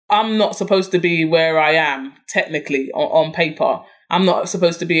I'm not supposed to be where I am, technically, on paper. I'm not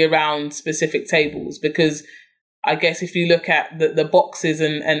supposed to be around specific tables because I guess if you look at the boxes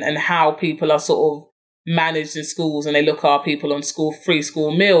and how people are sort of managed in schools, and they look at people on free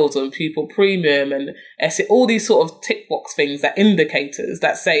school meals and pupil premium and all these sort of tick box things, that indicators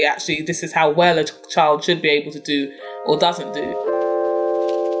that say actually this is how well a child should be able to do or doesn't do.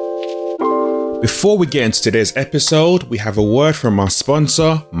 Before we get into today's episode, we have a word from our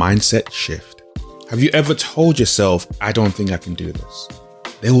sponsor, Mindset Shift. Have you ever told yourself, I don't think I can do this?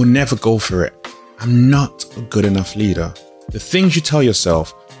 They will never go for it. I'm not a good enough leader. The things you tell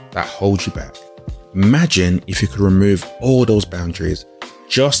yourself that hold you back. Imagine if you could remove all those boundaries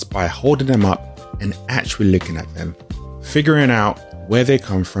just by holding them up and actually looking at them, figuring out where they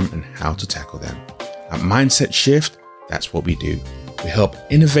come from and how to tackle them. At Mindset Shift, that's what we do. We help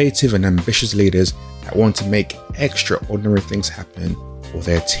innovative and ambitious leaders that want to make extraordinary things happen for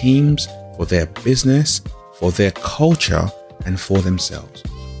their teams, for their business, for their culture, and for themselves.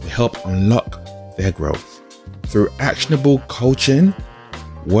 We help unlock their growth through actionable coaching,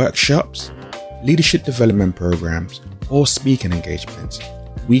 workshops, leadership development programs, or speaking engagements.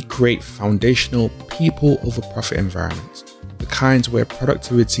 We create foundational people over profit environments, the kinds where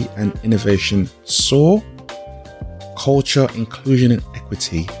productivity and innovation soar. Culture, inclusion, and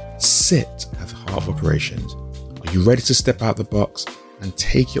equity sit at the heart of operations. Are you ready to step out the box and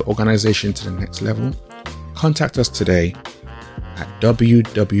take your organization to the next level? Contact us today at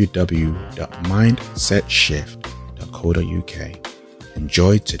www.mindsetshift.co.uk.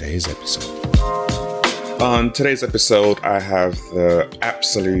 Enjoy today's episode. On today's episode, I have the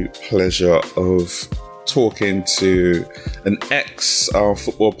absolute pleasure of talking to an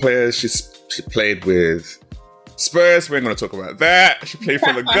ex-football player. She played with Spurs, we ain't going to talk about that. She played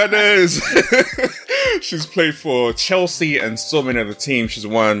for the Gunners. She's played for Chelsea and so many other teams. She's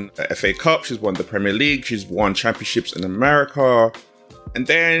won the FA Cup. She's won the Premier League. She's won championships in America. And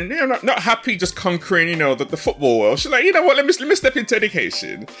then, not happy just conquering, the football world. She's like, you know what, let me step into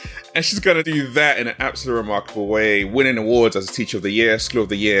education. And she's going to do that in an absolutely remarkable way, winning awards as a Teacher of the Year, School of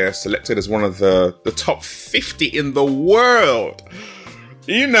the Year, selected as one of the top 50 in the world.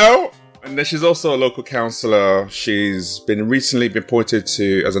 And then she's also a local councillor. She's been recently appointed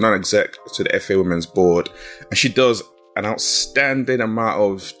as a non-exec to the FA Women's Board. And she does an outstanding amount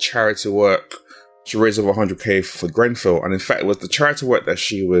of charity work. She raised over 100k for Grenfell. And in fact, it was the charity work that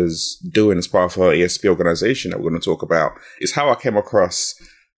she was doing as part of her ESP organisation that we're going to talk about is how I came across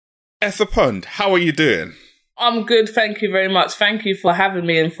Eartha Pond. How are you doing? I'm good, thank you very much. Thank you for having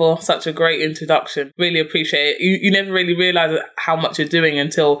me and for such a great introduction. Really appreciate it. You never really realise how much you're doing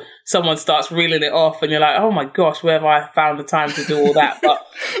until someone starts reeling it off and you're like, oh my gosh, where have I found the time to do all that?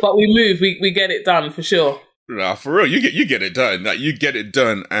 But we move, we get it done for sure. Nah, for real, you get it done. Like, you get it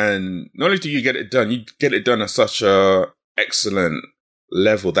done, and not only do you get it done at such a excellent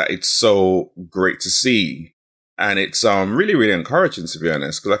level that it's so great to see. And it's really, really encouraging, to be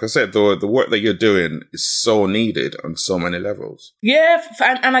honest. Because like I said, the work that you're doing is so needed on so many levels. Yeah,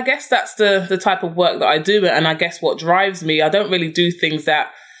 and I guess that's the type of work that I do. And I guess what drives me, I don't really do things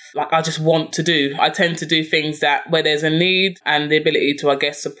that I just want to do. I tend to do things that where there's a need and the ability to, I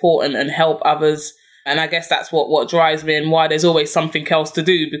guess, support and help others. And I guess that's what drives me and why there's always something else to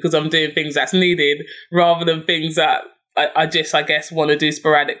do, because I'm doing things that's needed rather than things that I just, I guess, want to do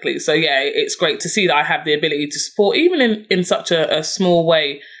sporadically. So yeah, it's great to see that I have the ability to support, even in such a small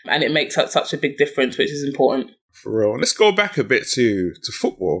way, and it makes such a big difference, which is important. For real. Let's go back a bit to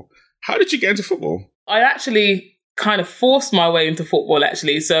football. How did you get into football? I actually kind of forced my way into football,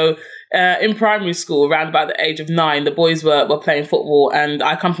 actually. So in primary school, around about the age of 9, the boys were playing football, and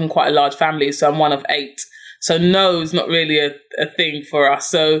I come from quite a large family, so I'm one of 8. So no is not really a thing for us.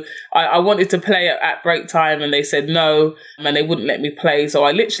 So I wanted to play at break time and they said no, and they wouldn't let me play. So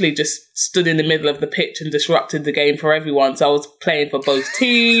I literally just stood in the middle of the pitch and disrupted the game for everyone. So I was playing for both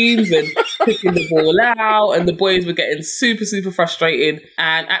teams and picking the ball out, and the boys were getting super, super frustrated.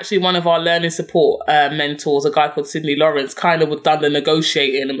 And actually one of our learning support mentors, a guy called Sydney Lawrence, kind of done the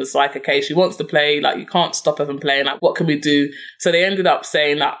negotiating and was like, okay, she wants to play, you can't stop her from playing. What can we do? So they ended up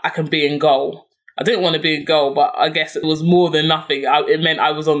saying that I can be in goal. I didn't want to be in goal, but I guess it was more than nothing. It meant I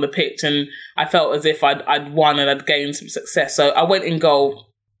was on the pitch and I felt as if I'd won and I'd gained some success. So I went in goal,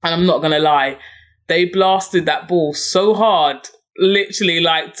 and I'm not going to lie, they blasted that ball so hard literally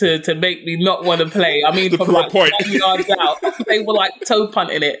like to make me not want to play. I mean, from like 10 yards out, they were like toe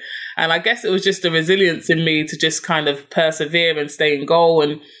punting it. And I guess it was just the resilience in me to just kind of persevere and stay in goal.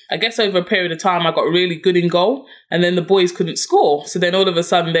 And I guess over a period of time, I got really good in goal, and then the boys couldn't score. So then all of a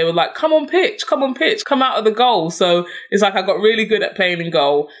sudden they were like, come on pitch, come out of the goal. So it's like I got really good at playing in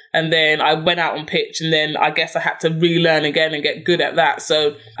goal, and then I went out on pitch, and then I guess I had to relearn again and get good at that.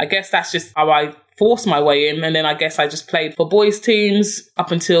 So I guess that's just how I forced my way in. And then I guess I just played for boys teams up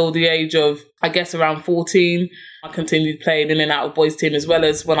until the age of, I guess, around 14. I continued playing in and out of boys team, as well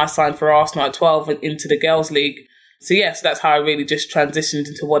as when I signed for Arsenal at 12 and into the girls league. So yes, that's how I really just transitioned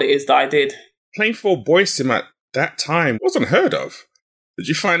into what it is that I did. Playing for boys team at that time wasn't heard of. Did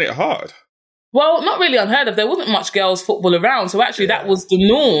you find it hard? Well, not really unheard of. There wasn't much girls football around. So actually that was the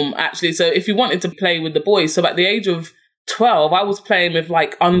norm, actually. So if you wanted to play with the boys, so at the age of 12, I was playing with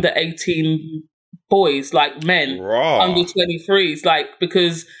like under 18 boys, like men, under 23s, like,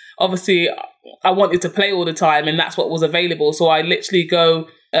 because obviously I wanted to play all the time and that's what was available. So I literally go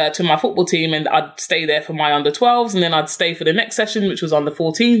to my football team and I'd stay there for my under 12s, and then I'd stay for the next session, which was under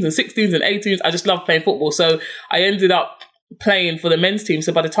 14s and 16s and 18s. I just loved playing football. So I ended up playing for the men's team.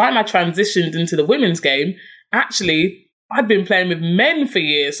 So by the time I transitioned into the women's game, actually, I'd been playing with men for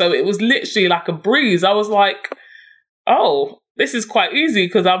years. So it was literally like a breeze. I was like, oh, this is quite easy,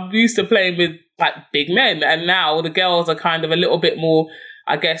 because I'm used to playing with like big men. And now the girls are kind of a little bit more,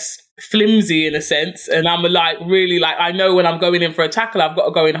 I guess, flimsy in a sense. And I'm like, really, like, I know when I'm going in for a tackle, I've got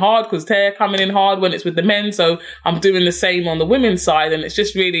to go in hard because they're coming in hard when it's with the men. So I'm doing the same on the women's side, and it's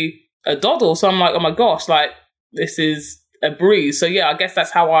just really a doddle. So I'm like, oh my gosh, like, this is a breeze. So yeah, I guess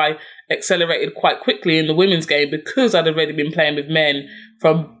that's how I accelerated quite quickly in the women's game, because I'd already been playing with men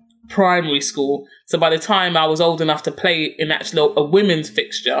from primary school. So by the time I was old enough to play in actually a women's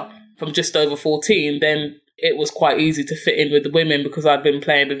fixture from just over 14, then it was quite easy to fit in with the women because I'd been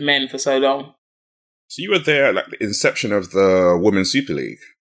playing with men for so long. So you were there at like the inception of the Women's Super League?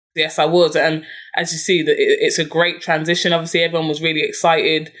 Yes, I was. And as you see, it's a great transition. Obviously, everyone was really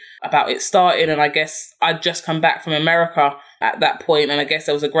excited about it starting. And I guess I'd just come back from America at that point, and I guess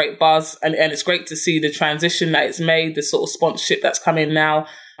there was a great buzz. And it's great to see the transition that it's made, the sort of sponsorship that's come in now.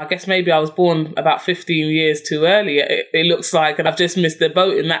 I guess maybe I was born about 15 years too early, it looks like, and I've just missed the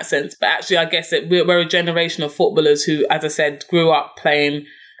boat in that sense. But actually, I guess we're a generation of footballers who, as I said, grew up playing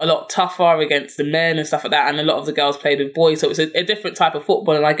a lot tougher against the men and stuff like that. And a lot of the girls played with boys. So it's a different type of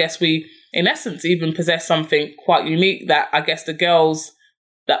football. And I guess we, in essence, even possess something quite unique that I guess the girls,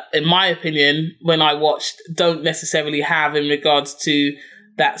 that, in my opinion, when I watched, don't necessarily have in regards to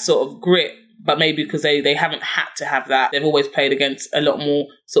that sort of grit. But maybe because they haven't had to have that. They've always played against a lot more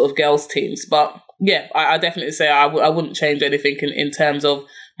sort of girls teams. But yeah, I definitely say I wouldn't change anything in terms of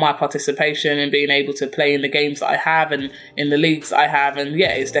my participation and being able to play in the games that I have and in the leagues I have. And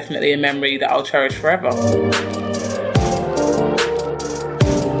yeah, it's definitely a memory that I'll cherish forever.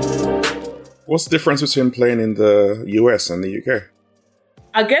 What's the difference between playing in the US and the UK?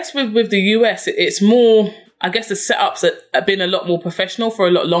 I guess with the US, it's more, I guess the setups have been a lot more professional for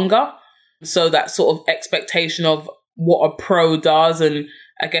a lot longer. So that sort of expectation of what a pro does, and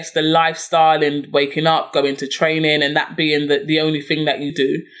I guess the lifestyle and waking up, going to training, and that being the only thing that you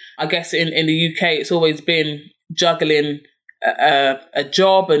do. I guess in the UK, it's always been juggling a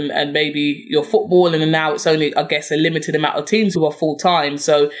job and maybe your football, and now it's only, I guess, a limited amount of teams who are full-time.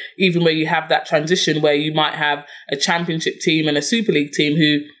 So even where you have that transition where you might have a championship team and a Super League team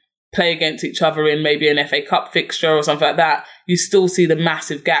who play against each other in maybe an FA Cup fixture or something like that, you still see the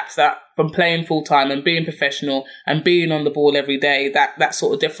massive gaps that from playing full-time and being professional and being on the ball every day, that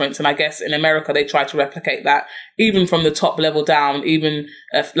sort of difference. And I guess in America, they try to replicate that even from the top level down, even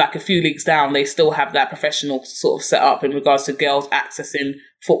like a few leagues down, they still have that professional sort of setup in regards to girls accessing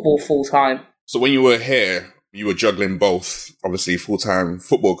football full-time. So when you were here, you were juggling both, obviously, full-time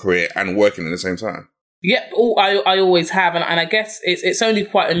football career and working at the same time? Yep, I always have. And I guess it's only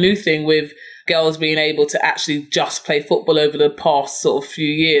quite a new thing with girls being able to actually just play football over the past sort of few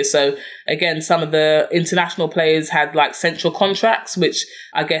years. So again, some of the international players had like central contracts, which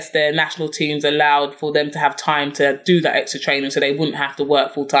I guess their national teams allowed for them to have time to do that extra training, so they wouldn't have to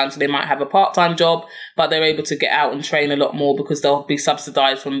work full time. So they might have a part-time job, but they're able to get out and train a lot more because they'll be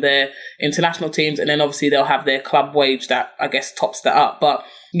subsidized from their international teams. And then obviously they'll have their club wage that I guess tops that up. But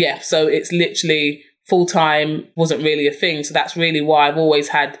yeah, so it's literally full-time wasn't really a thing. So that's really why I've always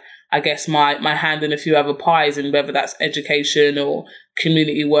had, I guess, my hand in a few other pies, and whether that's education or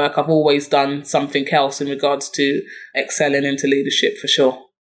community work, I've always done something else in regards to excelling into leadership for sure.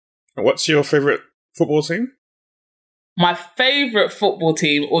 What's your favourite football team? My favourite football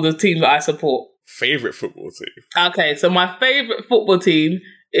team, or the team that I support? favourite football team? Okay, so my favourite football team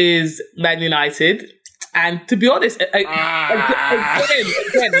is Man United. And to be honest, again,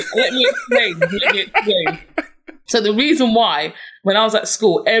 let me explain. So the reason why, when I was at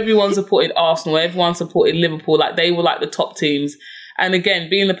school, everyone supported Arsenal, everyone supported Liverpool, like they were like the top teams. And again,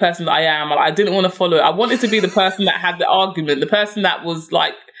 being the person that I am, I didn't want to follow it. I wanted to be the person that had the argument, the person that was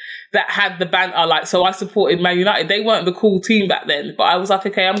like, that had the banter, like, so I supported Man United. They weren't the cool team back then, but I was like,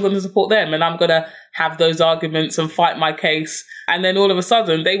 okay, I'm going to support them and I'm going to have those arguments and fight my case. And then all of a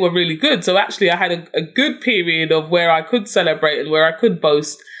sudden they were really good. So actually I had a good period of where I could celebrate and where I could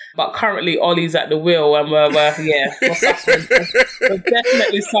boast. But currently Ollie's at the wheel and we're suffering. We're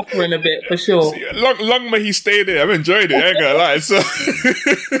definitely suffering a bit for sure. Long may he stay there. I've enjoyed it. I ain't gonna lie. So.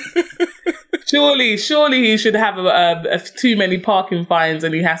 Surely he should have too many parking fines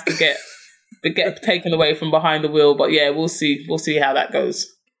and he has to get taken away from behind the wheel. But yeah, we'll see. We'll see how that goes.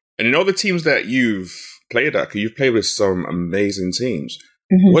 And in all the teams that you've played at, because you've played with some amazing teams,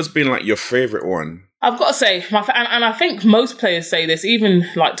 what's been like your favourite one? I've got to say, and I think most players say this, even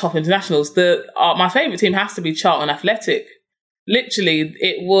like top internationals, my favourite team has to be Charlton Athletic. Literally,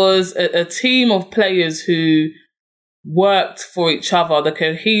 it was a team of players who worked for each other. The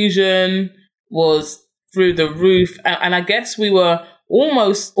cohesion was through the roof. And I guess we were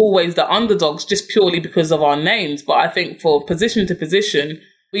almost always the underdogs just purely because of our names. But I think for position to position,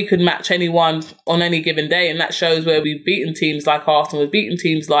 we could match anyone on any given day. And that shows where we've beaten teams like Arsenal, we've beaten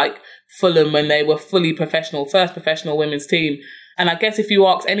teams like Fulham when they were fully professional, first professional women's team. And I guess if you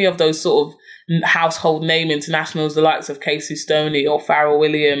ask any of those sort of household name internationals, the likes of Casey Stoney or Farrell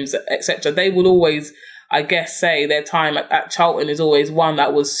Williams, etc., they will always, I guess, say their time at Charlton is always one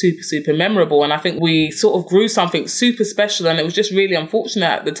that was super, super memorable. And I think we sort of grew something super special. And it was just really unfortunate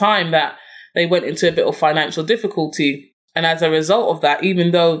at the time that they went into a bit of financial difficulty. And as a result of that,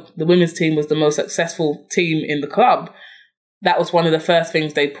 even though the women's team was the most successful team in the club, that was one of the first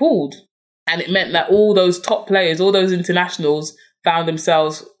things they pulled. And it meant that all those top players, all those internationals found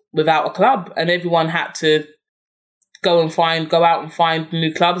themselves without a club and everyone had to go out and find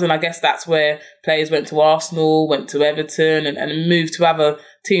new clubs. And I guess that's where players went to Arsenal, went to Everton and moved to other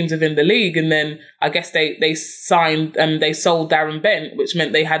teams within the league. And then I guess they signed and they sold Darren Bent, which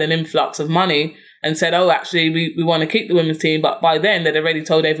meant they had an influx of money and said, oh, actually, we want to keep the women's team. But by then, they'd already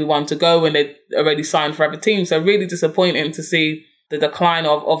told everyone to go and they'd already signed for other teams. So really disappointing to see the decline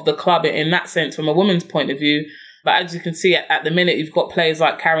of the club in that sense from a women's point of view. But as you can see, at the minute, you've got players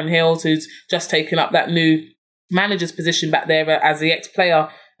like Karen Hills, who's just taken up that new manager's position back there as the ex-player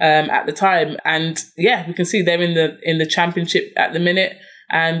at the time. And yeah, we can see they're in the championship at the minute.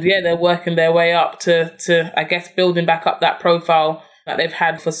 And yeah, they're working their way up to I guess, building back up that profile that they've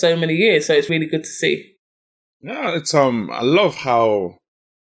had for so many years. So it's really good to see. Yeah, it's I love how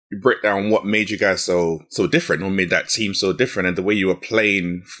you break down what made you guys so different, what made that team so different, and the way you were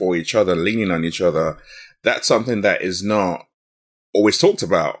playing for each other, leaning on each other. That's something that is not always talked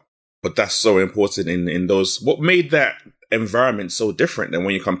about, but that's so important in those. What made that environment so different than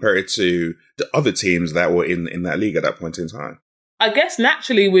when you compare it to the other teams that were in that league at that point in time? I guess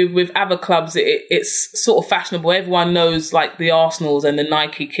naturally with other clubs, it's sort of fashionable. Everyone knows like the Arsenals and the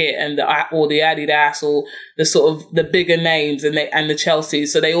Nike kit or the Adidas or the sort of the bigger names and the Chelseas.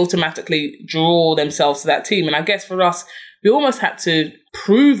 So they automatically draw themselves to that team. And I guess for us, we almost had to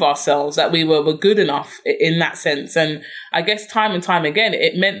prove ourselves that we were good enough in that sense. And I guess time and time again,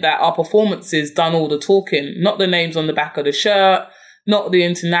 it meant that our performances done all the talking, not the names on the back of the shirt, not the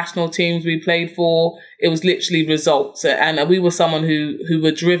international teams we played for. It was literally results. And we were someone who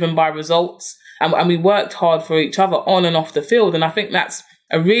were driven by results. And we worked hard for each other on and off the field. And I think that's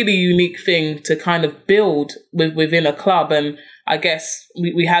a really unique thing to kind of build within a club. And I guess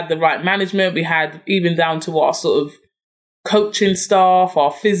we had the right management. We had even down to our sort of coaching staff,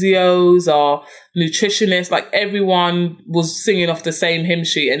 our physios, our nutritionists, like everyone was singing off the same hymn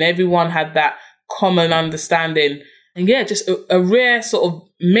sheet and everyone had that common understanding. And yeah, just a rare sort of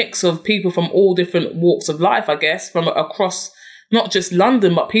mix of people from all different walks of life, I guess, from across not just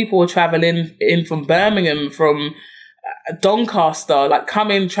London, but people were traveling in from Birmingham, from Doncaster, like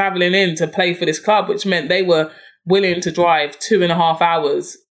traveling in to play for this club, which meant they were willing to drive 2.5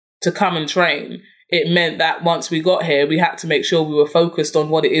 hours to come and train. It meant that once we got here, we had to make sure we were focused on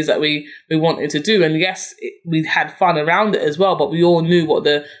what it is that we wanted to do. And yes, we had fun around it as well, but we all knew what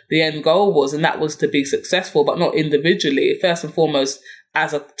the end goal was, and that was to be successful, but not individually. First and foremost,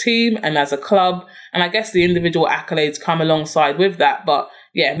 as a team and as a club. And I guess the individual accolades come alongside with that. But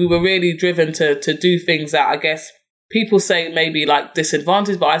yeah, we were really driven to do things that I guess people say maybe like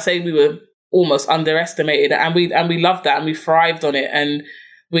disadvantaged, but I say we were almost underestimated, and we loved that and we thrived on it. And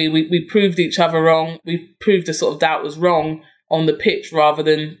we proved each other wrong. We proved the sort of doubt was wrong on the pitch rather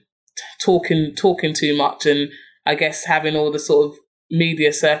than talking too much. And I guess having all the sort of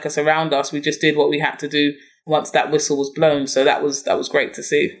media circus around us, we just did what we had to do once that whistle was blown. So that was great to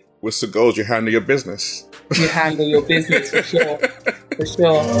see. Whistle goes, you handle your business. You handle your business for sure. For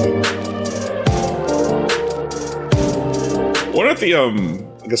sure. One of the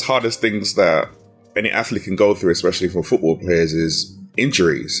I guess hardest things that any athlete can go through, especially for football players, is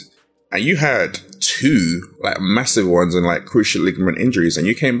injuries. And you had 2 like massive ones and like crucial ligament injuries, and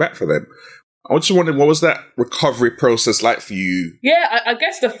you came back for them. I was just wondering, what was that recovery process like for you? Yeah, I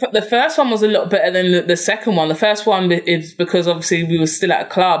guess the first one was a lot better than the second one. The first one is because obviously we were still at a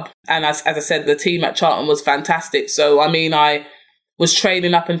club. And as I said, the team at Charlton was fantastic. So, I mean, I was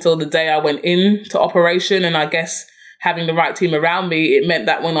training up until the day I went into operation. And I guess having the right team around me, it meant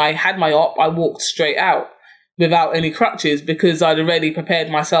that when I had my op, I walked straight out without any crutches because I'd already prepared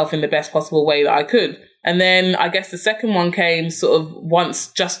myself in the best possible way that I could. And then I guess the second one came sort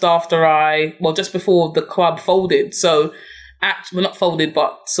of just before the club folded. So, not folded,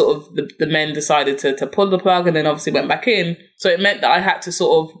 but sort of the men decided to pull the plug and then obviously went back in. So it meant that I had to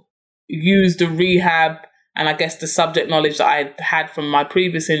sort of use the rehab and I guess the subject knowledge that I had from my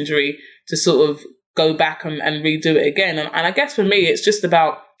previous injury to sort of go back and redo it again. And I guess for me, it's just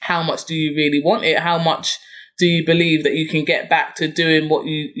about how much do you really want it? How much do you believe that you can get back to doing what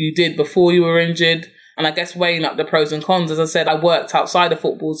you did before you were injured? And I guess weighing up the pros and cons. As I said, I worked outside of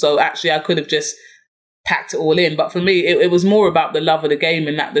football, so actually I could have just packed it all in. But for me, it was more about the love of the game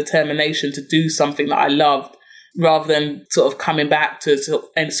and that determination to do something that I loved rather than sort of coming back to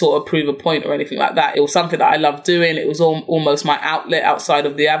and sort of prove a point or anything like that. It was something that I loved doing. It was almost my outlet outside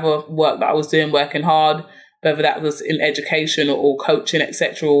of the other work that I was doing, working hard, whether that was in education or coaching,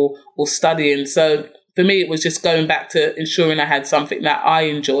 etc., or studying. So for me, it was just going back to ensuring I had something that I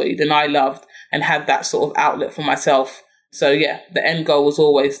enjoyed and I loved and had that sort of outlet for myself. So yeah, the end goal was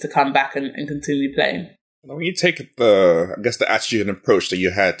always to come back and continue playing. When you take the attitude and approach that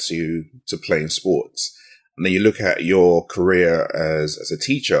you had to playing sports, and then you look at your career as a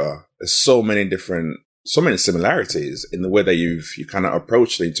teacher, there's so many similarities in the way that you kind of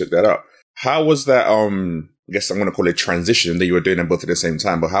approached it and took that up. How was that, I guess I'm going to call it transition that you were doing them both at the same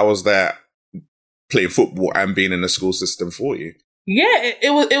time, but how was that playing football and being in the school system for you? Yeah,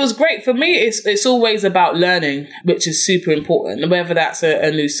 it was great. For me, it's always about learning, which is super important, whether that's a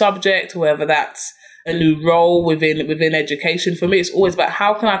new subject, whether that's a new role within education. For me, it's always about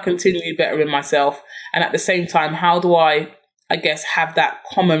how can I continue bettering myself, and at the same time, how do I guess, have that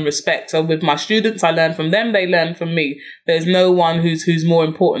common respect. So with my students, I learn from them, they learn from me. There's no one who's more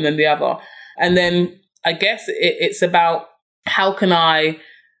important than the other. And then I guess it's about how can I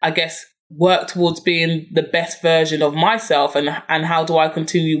guess, work towards being the best version of myself, and how do I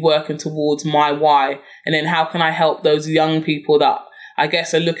continue working towards my why? And then how can I help those young people that I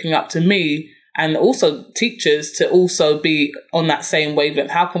guess are looking up to me, and also teachers, to also be on that same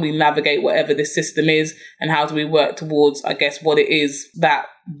wavelength? How can we navigate whatever this system is, and how do we work towards, I guess, what it is that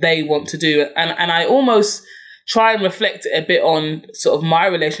they want to do? And I almost try and reflect a bit on sort of my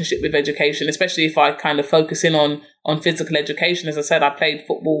relationship with education, especially if I kind of focus in on physical education. As I said, I played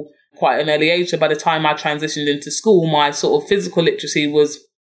football quite an early age. So by the time I transitioned into school, my sort of physical literacy was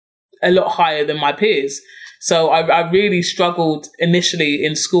a lot higher than my peers. So I really struggled initially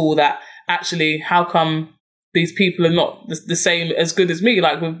in school that actually, how come these people are not the same as good as me?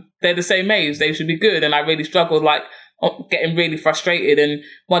 Like, they're the same age, they should be good. And I really struggled, like getting really frustrated. And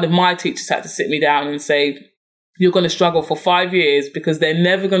one of my teachers had to sit me down and say, you're going to struggle for 5 years because they're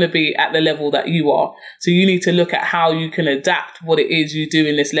never going to be at the level that you are. So you need to look at how you can adapt what it is you do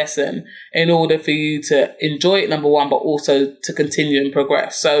in this lesson in order for you to enjoy it, number one, but also to continue and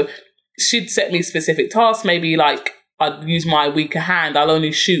progress. So she'd set me specific tasks, maybe like I'd use my weaker hand. I'll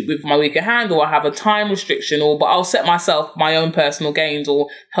only shoot with my weaker hand, or I have a time restriction, but I'll set myself my own personal gains or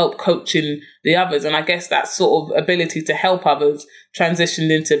help coaching the others. And I guess that sort of ability to help others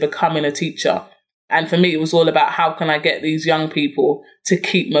transitioned into becoming a teacher. And for me, it was all about how can I get these young people to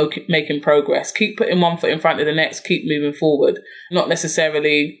keep making progress, keep putting one foot in front of the next, keep moving forward, not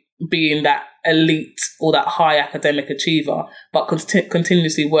necessarily being that elite or that high academic achiever, but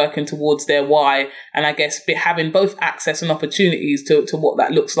continuously working towards their why. And I guess having both access and opportunities to what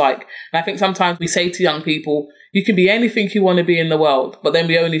that looks like. And I think sometimes we say to young people, you can be anything you want to be in the world, but then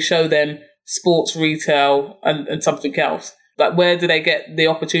we only show them sports, retail, and something else. Like, where do they get the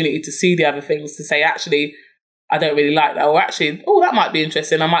opportunity to see the other things, to say, actually, I don't really like that, or actually, that might be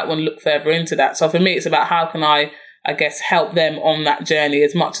interesting, I might want to look further into that. So for me, it's about how can I guess, help them on that journey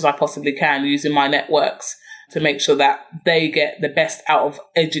as much as I possibly can using my networks to make sure that they get the best out of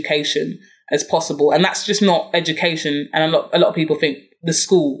education as possible. And that's just not education. And a lot of people think the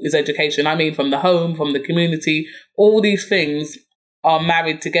school is education. I mean, from the home, from the community, all these things are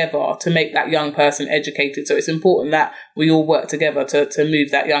married together to make that young person educated. So it's important that we all work together to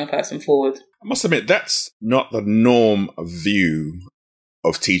move that young person forward. I must admit, that's not the norm view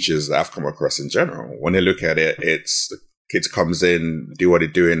of teachers that I've come across in general. When they look at it, it's the kids comes in, do what they're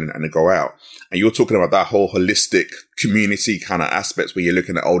doing, and they go out. And you're talking about that whole holistic community kind of aspects where you're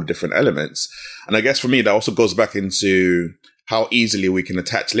looking at all the different elements. And I guess for me, that also goes back into how easily we can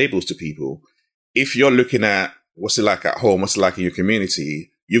attach labels to people. If you're looking at what's it like at home, what's it like in your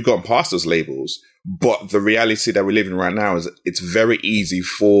community, you've gone past those labels. But the reality that we're living right now is it's very easy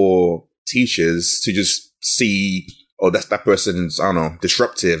for teachers to just see, oh, that person's, I don't know,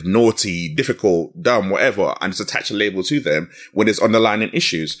 disruptive, naughty, difficult, dumb, whatever, and just attach a label to them when there's underlying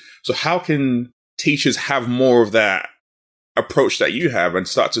issues. So how can teachers have more of that approach that you have and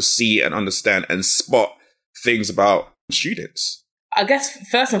start to see and understand and spot things about students? I guess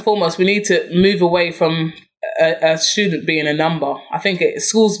first and foremost, we need to move away from a student being a number. I think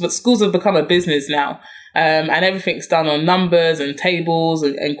schools have become a business now. And everything's done on numbers and tables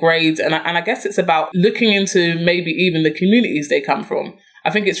and grades. And I guess it's about looking into maybe even the communities they come from. I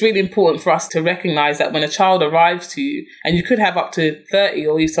think it's really important for us to recognize that when a child arrives to you, and you could have up to 30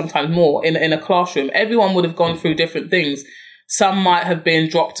 or even sometimes more in a classroom, everyone would have gone through different things. Some might have been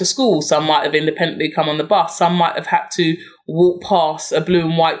dropped to school. Some might have independently come on the bus. Some might have had to walk past a blue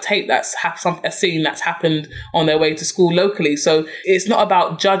and white tape that's a scene that's happened on their way to school locally. So it's not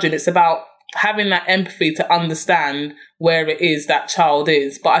about judging. It's about having that empathy to understand where it is that child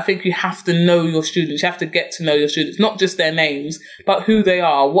is. But I think you have to know your students. You have to get to know your students, not just their names, but who they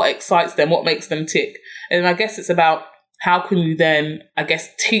are, what excites them, what makes them tick. And I guess it's about how can you then, I guess,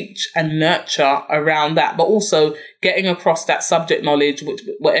 teach and nurture around that, but also getting across that subject knowledge,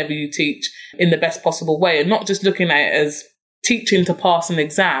 whatever you teach, in the best possible way, and not just looking at it as teaching to pass an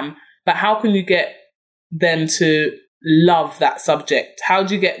exam, but how can you get them to love that subject? How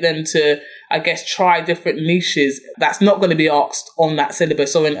do you get them to, I guess, try different niches that's not going to be asked on that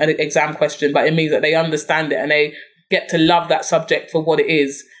syllabus or in an exam question, but it means that they understand it and they get to love that subject for what it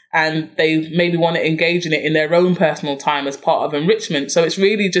is. And they maybe want to engage in it in their own personal time as part of enrichment. So it's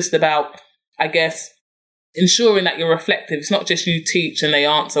really just about, I guess, ensuring that you're reflective. It's not just you teach and they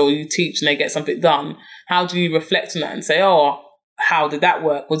answer, or you teach and they get something done. How do you reflect on that and say, oh, how did that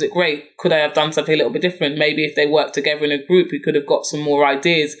work? Was it great? Could I have done something a little bit different? Maybe if they work together in a group, we could have got some more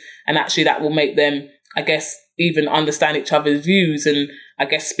ideas. And actually that will make them, I guess, even understand each other's views and, I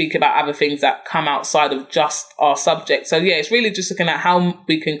guess, speak about other things that come outside of just our subject. So yeah, it's really just looking at how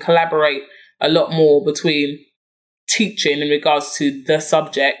we can collaborate a lot more between teaching in regards to the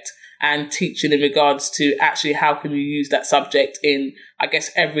subject and teaching in regards to actually how can we use that subject in, I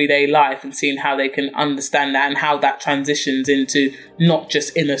guess, everyday life, and seeing how they can understand that and how that transitions into not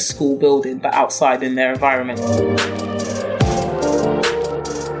just in a school building, but outside in their environment.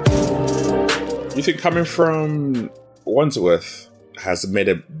 You think coming from Wandsworth has made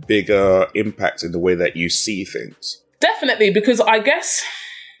a bigger impact in the way that you see things? Definitely, because I guess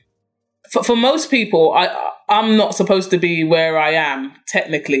for most people, I'm not supposed to be where I am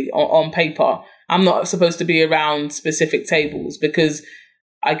technically on paper. I'm not supposed to be around specific tables, because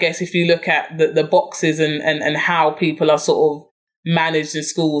I guess if you look at the boxes and how people are sort of managed in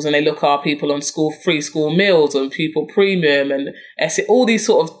schools, and they look at people on free school meals and pupil premium and all these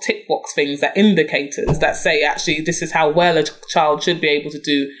sort of tick box things, that indicators that say actually this is how well a child should be able to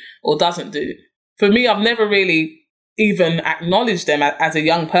do or doesn't do. For me, I've never really even acknowledged them as a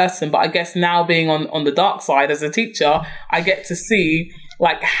young person, but I guess now being on the dark side as a teacher, I get to see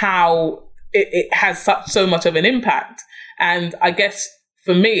like how it has so much of an impact. And I guess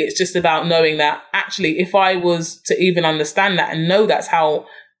for me, it's just about knowing that actually, if I was to even understand that and know that's how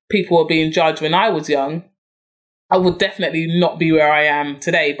people were being judged when I was young, I would definitely not be where I am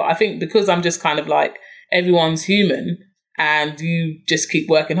today. But I think because I'm just kind of like, everyone's human, and you just keep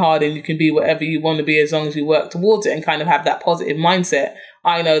working hard and you can be whatever you want to be as long as you work towards it and kind of have that positive mindset,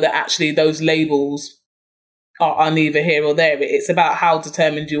 I know that actually those labels are neither here or there. It's about how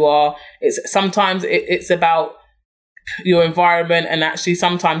determined you are. Sometimes it's about your environment, and actually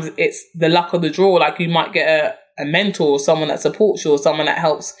sometimes it's the luck of the draw. Like you might get a mentor or someone that supports you or someone that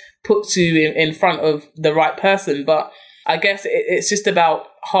helps puts you in front of the right person. But I guess it's just about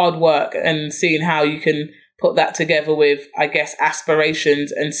hard work and seeing how you can put that together with, I guess,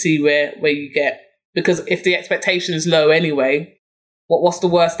 aspirations and see where you get. Because if the expectation's low anyway, what's the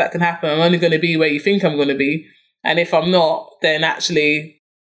worst that can happen? I'm only going to be where you think I'm going to be. And if I'm not, then actually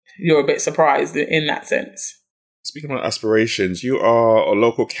you're a bit surprised in that sense. Speaking of aspirations, you are a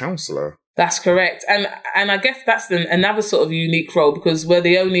local councillor. That's correct. And I guess that's another sort of unique role, because we're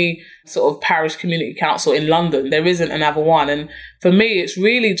the only sort of parish community council in London. There isn't another one. And for me, it's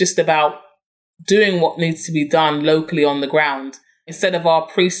really just about doing what needs to be done locally on the ground. Instead of our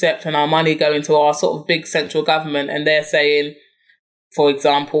precept and our money going to our sort of big central government and they're saying, for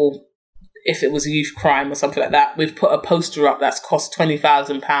example, if it was a youth crime or something like that, we've put a poster up that's cost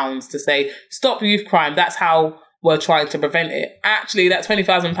 £20,000 to say, stop youth crime. That's how we're trying to prevent it. Actually, that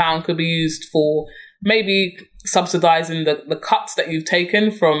 £20,000 could be used for maybe subsidising the cuts that you've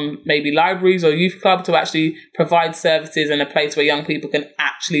taken from maybe libraries or youth club to actually provide services in a place where young people can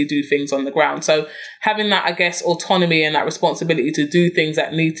actually do things on the ground. So having that, I guess, autonomy and that responsibility to do things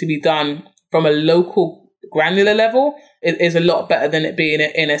that need to be done from a local granular level is a lot better than it being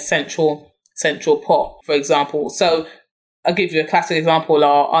in a central pot, for example. So I'll give you a classic example.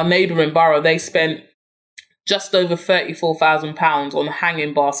 Our neighbouring borough, they spent just over £34,000 on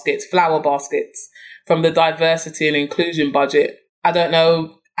hanging baskets, flower baskets, from the diversity and inclusion budget. I don't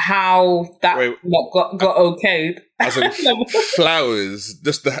know how that got okayed. As in flowers,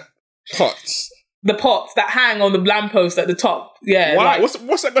 just the pots. The pots that hang on the lamppost at the top. Yeah. Why?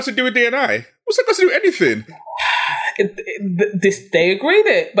 What's that got to do with D&I? What's that got to do with anything? They agreed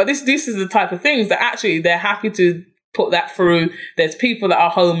it. But this is the type of things that actually they're happy to put that through. There's people that are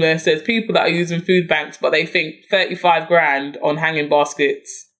homeless, there's people that are using food banks, but they think 35 grand on hanging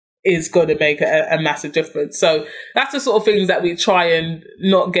baskets is going to make a massive difference. So that's the sort of things that we try and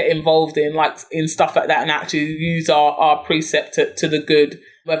not get involved in, like in stuff like that, and actually use our precept to the good,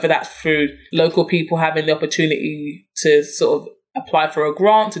 whether that's through local people having the opportunity to sort of apply for a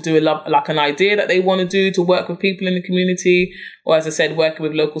grant to do like an idea that they want to do to work with people in the community, or as I said, working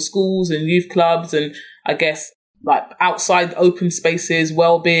with local schools and youth clubs, and I guess like outside open spaces,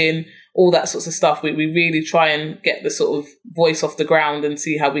 well-being, all that sorts of stuff. We really try and get the sort of voice off the ground and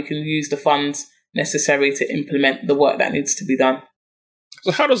see how we can use the funds necessary to implement the work that needs to be done.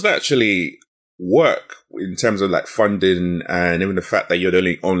 So how does that actually work in terms of like funding, and even the fact that you're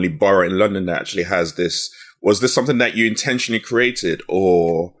the only borough in London that actually has this? Was this something that you intentionally created,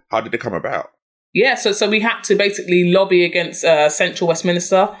 or how did it come about? Yeah, so we had to basically lobby against Central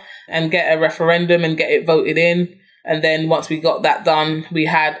Westminster and get a referendum and get it voted in. And then once we got that done, we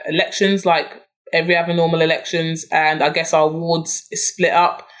had elections like every other normal elections. And I guess our wards is split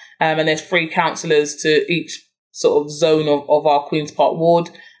up. And there's 3 councillors to each sort of zone of our Queen's Park ward.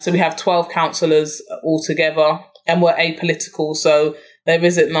 So we have 12 councillors altogether, and we're apolitical. So there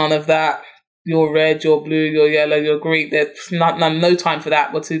isn't none of that. You're red, you're blue, you're yellow, you're green. There's no time for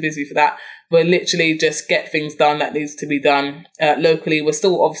that. We're too busy for that. We're literally just get things done that needs to be done locally. We're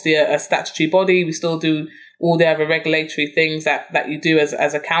still obviously a statutory body. We still do all the other regulatory things that you do as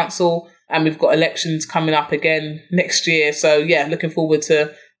a council. And we've got elections coming up again next year. So yeah, looking forward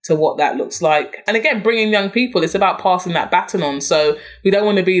to what that looks like. And again, bringing young people, it's about passing that baton on. So we don't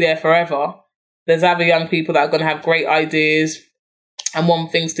want to be there forever. There's other young people that are going to have great ideas and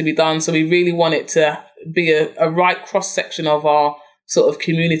want things to be done. So we really want it to be a right cross-section of our sort of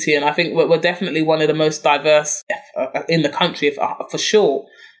community. And I think we're definitely one of the most diverse in the country, for sure.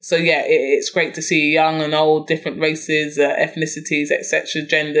 So yeah, it's great to see young and old, different races, ethnicities, etc.,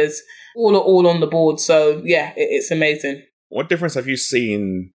 genders, all on the board. So yeah, it's amazing. What difference have you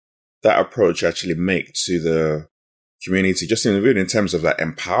seen that approach actually make to the community, just in terms of that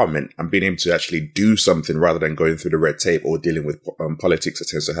empowerment and being able to actually do something rather than going through the red tape or dealing with politics that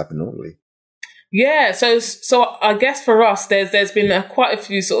tends to happen normally? Yeah, so I guess for us, there's been quite a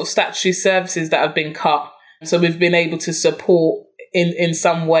few sort of statutory services that have been cut. So we've been able to support in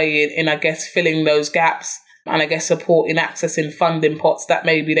some way in I guess filling those gaps, and I guess support in accessing funding pots that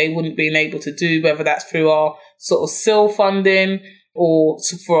maybe they wouldn't been able to do, whether that's through our sort of SIL funding or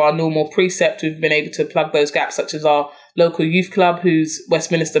for our normal precept. We've been able to plug those gaps, such as our local youth club, whose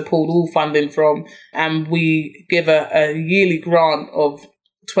Westminster pulled all funding from, and we give a yearly grant of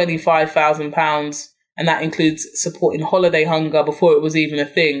 £25,000, and that includes supporting holiday hunger before it was even a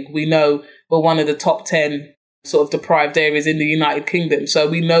thing. We know we're one of the top 10 sort of deprived areas in the United Kingdom, so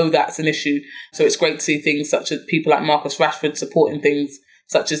we know that's an issue. So it's great to see things such as people like Marcus Rashford supporting things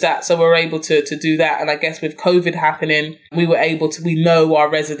such as that. So we're able to do that. And I guess with COVID happening, we know our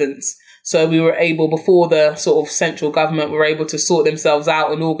residents. So we were able, before the sort of central government were able to sort themselves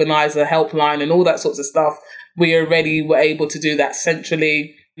out and organise a helpline and all that sorts of stuff, we already were able to do that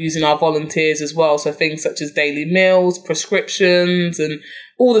centrally using our volunteers as well. So things such as daily meals, prescriptions, and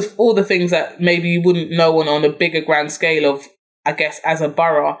all the things that maybe you wouldn't know on a bigger grand scale of, I guess, as a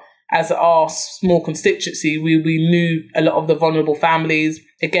borough. as our small constituency, we knew a lot of the vulnerable families.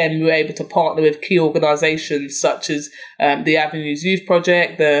 Again, we were able to partner with key organisations such as the Avenues Youth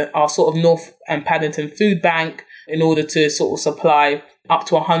Project, our sort of North and Paddington Food Bank, in order to sort of supply up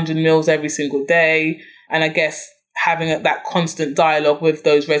to 100 meals every single day. And I guess having that constant dialogue with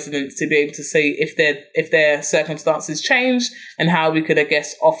those residents to be able to see if their circumstances change and how we could, I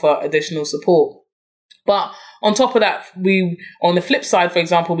guess, offer additional support. But on top of that, on the flip side, for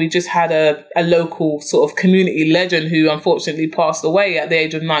example, we just had a local sort of community legend who unfortunately passed away at the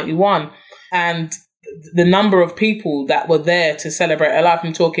age of 91. And the number of people that were there to celebrate her life,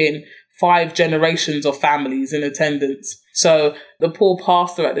 I'm talking 5 generations of families in attendance. So the poor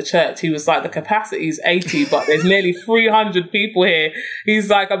pastor at the church, he was like, the capacity is 80, but there's nearly 300 people here. He's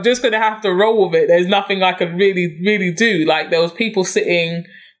like, I'm just going to have to roll with it. There's nothing I can really, really do. Like, there was people sitting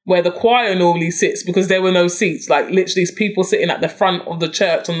where the choir normally sits because there were no seats, like literally people sitting at the front of the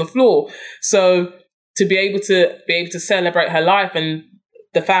church on the floor. So to be able to celebrate her life, and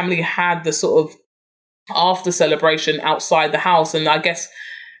the family had the sort of after celebration outside the house. And I guess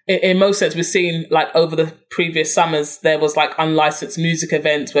in most sense, we've seen like over the previous summers, there was like unlicensed music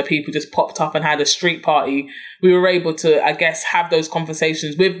events where people just popped up and had a street party. We were able to, I guess, have those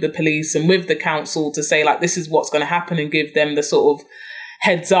conversations with the police and with the council to say like, this is what's going to happen, and give them the sort of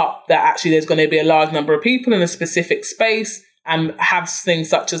heads up that actually there's going to be a large number of people in a specific space, and have things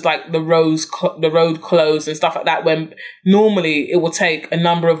such as like the road closed and stuff like that, when normally it will take a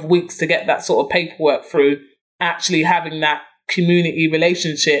number of weeks to get that sort of paperwork through. Actually having that community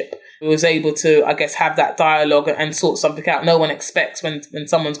relationship, we was able to, I guess, have that dialogue and sort something out. No one expects when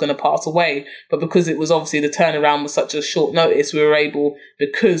someone's going to pass away, but because it was obviously the turnaround was such a short notice, we were able,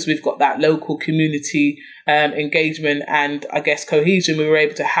 because we've got that local community engagement and I guess cohesion, we were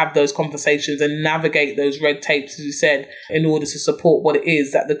able to have those conversations and navigate those red tapes, as you said, in order to support what it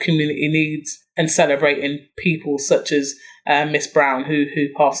is that the community needs, and celebrating people such as Miss Brown who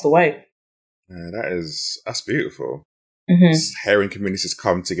passed away. That's beautiful. Mm-hmm. Hearing communities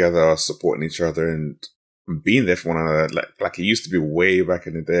come together, supporting each other, and being there for one another, like it used to be way back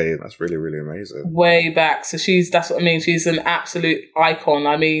in the day. That's really, really amazing. Way back. So that's what I mean. She's an absolute icon.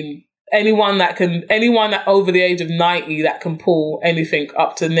 I mean, anyone that over the age of 90 that can pull anything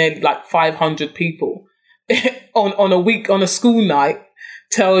up to nearly like 500 people on a school night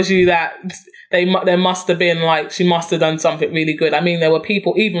tells you that there must have been like, she must have done something really good. I mean, there were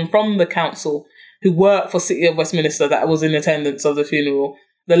people even from the council who worked for City of Westminster that was in attendance of the funeral.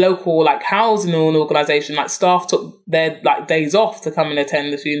 The local like housing organisation, like staff took their like days off to come and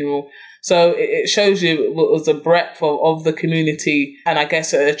attend the funeral. So it shows you it was the breadth of the community, and I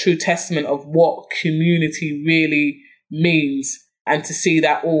guess a true testament of what community really means, and to see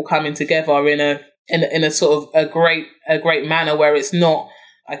that all coming together in a sort of a great manner, where it's not,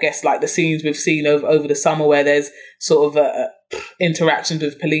 I guess, like the scenes we've seen over the summer where there's sort of interactions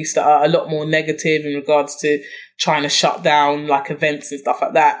with police that are a lot more negative in regards to trying to shut down like events and stuff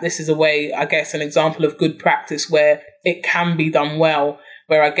like that. This is a way, I guess, an example of good practice where it can be done well,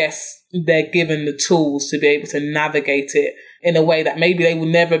 where I guess they're given the tools to be able to navigate it in a way that maybe they will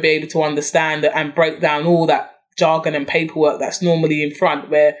never be able to understand and break down all that jargon and paperwork that's normally in front,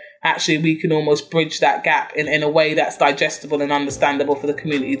 where actually we can almost bridge that gap in a way that's digestible and understandable for the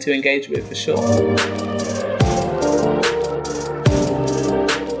community to engage with, for sure.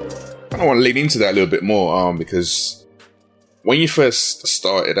 I want to lean into that a little bit more, because when you first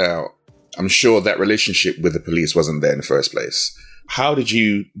started out, I'm sure that relationship with the police wasn't there in the first place. How did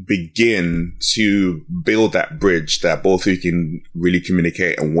you begin to build that bridge that both of you can really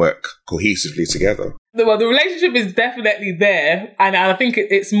communicate and work cohesively together? Well, the relationship is definitely there, and I think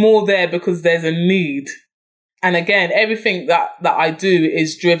it's more there because there's a need. And again, everything that I do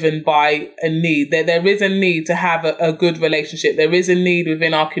is driven by a need. There is a need to have a good relationship. There is a need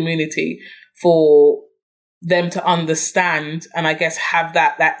within our community for them to understand and I guess have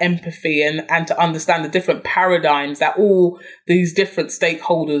that empathy and to understand the different paradigms that all these different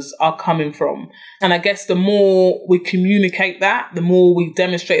stakeholders are coming from. And I guess the more we communicate that, the more we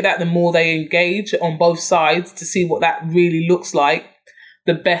demonstrate that, the more they engage on both sides to see what that really looks like,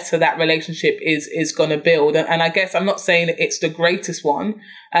 the better that relationship is going to build. And I guess I'm not saying it's the greatest one,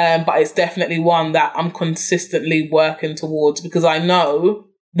 but it's definitely one that I'm consistently working towards, because I know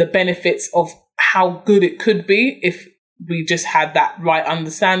the benefits of how good it could be if we just had that right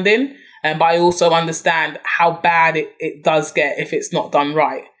understanding. But I also understand how bad it does get if it's not done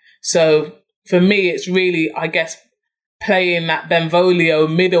right. So for me, it's really, I guess, playing that Benvolio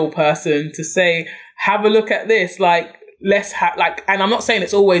middle person to say, have a look at this, like, let's have, like, and I'm not saying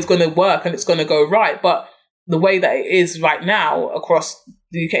it's always going to work and it's going to go right, but the way that it is right now across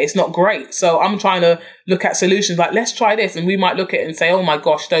the UK. It's not great. So I'm trying to look at solutions like, let's try this. And we might look at it and say, oh my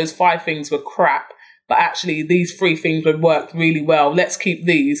gosh, those 5 things were crap. But actually, these 3 things have worked really well. Let's keep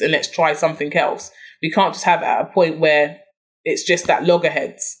these and let's try something else. We can't just have it at a point where it's just that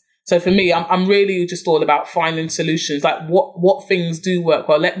loggerheads. So for me, I'm really just all about finding solutions. Like what things do work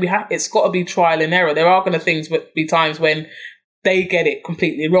well. It's got to be trial and error. There are going to be times when they get it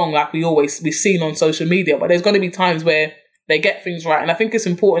completely wrong, like we've seen on social media. But there's going to be times where they get things right, and I think it's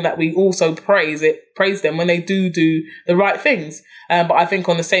important that we also praise them when they do the right things. But I think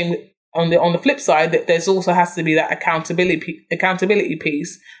on the flip side, that there's also has to be that accountability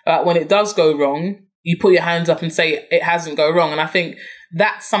piece. When it does go wrong, you put your hands up and say it hasn't go wrong. And I think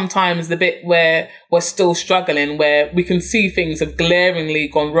that's sometimes the bit where we're still struggling, where we can see things have glaringly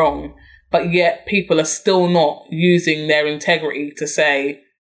gone wrong, but yet people are still not using their integrity to say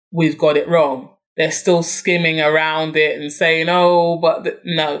we've got it wrong. They're still skimming around it and saying, oh, but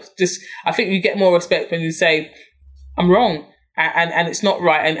no. Just I think you get more respect when you say, I'm wrong and it's not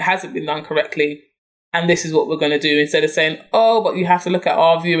right and it hasn't been done correctly, and this is what we're going to do, instead of saying, oh, but you have to look at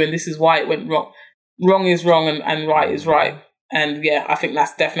our view and this is why it went wrong. Wrong is wrong and right is right. And yeah, I think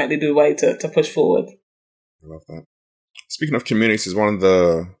that's definitely the way to push forward. I love that. Speaking of communities, one of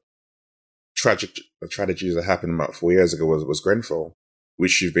the tragedies that happened about 4 years ago was Grenfell,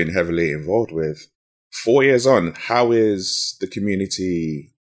 which you've been heavily involved with. 4 years on, how is the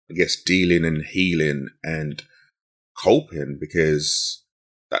community, I guess, dealing and healing and coping? Because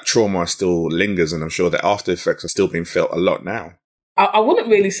that trauma still lingers, and I'm sure the after effects are still being felt a lot now. I wouldn't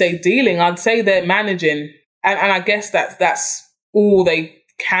really say dealing. I'd say they're managing. And I guess that's all they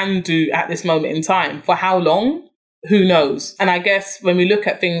can do at this moment in time. For how long? Who knows? And I guess when we look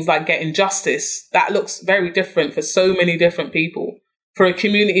at things like getting justice, that looks very different for so many different people. For a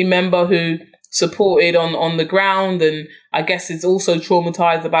community member who supported on the ground and I guess is also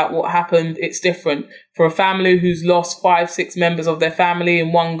traumatized about what happened, it's different. For a family who's lost 5-6 members of their family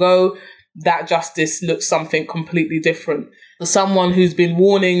in one go, that justice looks something completely different. For someone who's been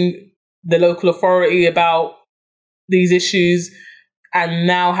warning the local authority about these issues and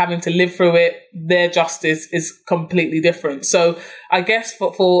now having to live through it, their justice is completely different. So I guess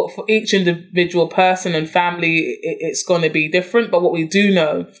for each individual person and family, it's going to be different. But what we do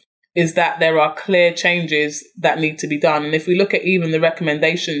know is that there are clear changes that need to be done. And if we look at even the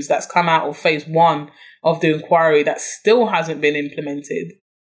recommendations that's come out of phase 1 of the inquiry that still hasn't been implemented,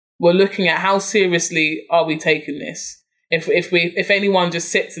 we're looking at how seriously are we taking this? If anyone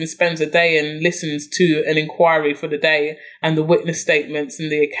just sits and spends a day and listens to an inquiry for the day and the witness statements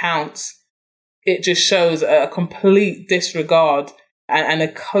and the accounts, it just shows a complete disregard and a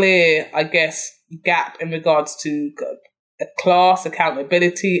clear, I guess, gap in regards to class,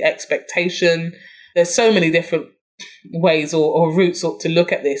 accountability, expectation. There's so many different ways or routes to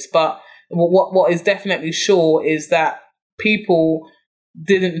look at this, but what is definitely sure is that people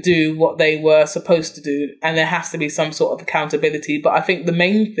didn't do what they were supposed to do, and there has to be some sort of accountability. But I think the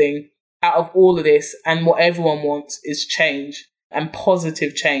main thing out of all of this and what everyone wants is change, and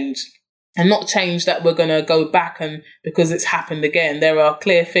positive change, and not change that we're going to go back and because it's happened again. There are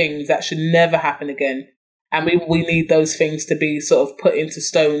clear things that should never happen again, and we need those things to be sort of put into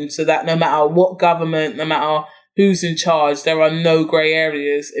stone so that no matter what government, no matter who's in charge, there are no grey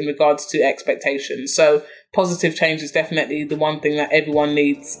areas in regards to expectations. So positive change is definitely the one thing that everyone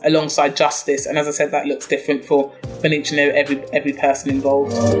needs alongside justice. And as I said, that looks different for each and every person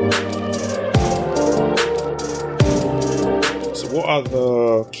involved. So what are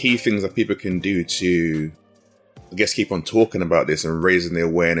the key things that people can do to, I guess, keep on talking about this and raising the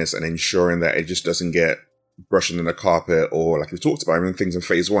awareness and ensuring that it just doesn't get brushing in the carpet, or like we talked about, even things in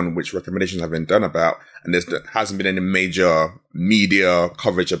phase 1, which recommendations have been done about, and there hasn't been any major media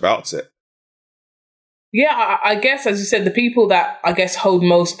coverage about it? Yeah, I guess, as you said, the people that I guess hold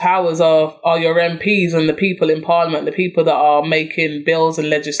most powers are your MPs and the people in Parliament, the people that are making bills and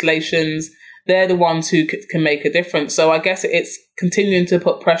legislations. They're the ones who can make a difference. So I guess it's continuing to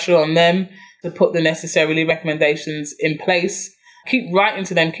put pressure on them to put the necessary recommendations in place. Keep writing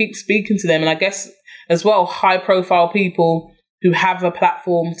to them, keep speaking to them. And I guess as well, high profile people who have a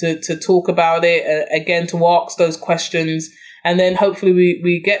platform to talk about it, again, to ask those questions. And then hopefully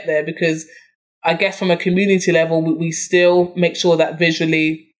we get there, because I guess from a community level, we still make sure that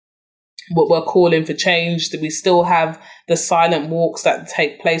visually what we're calling for change, that we still have the silent walks that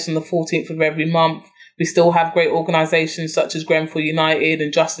take place on the 14th of every month. We still have great organisations such as Grenfell United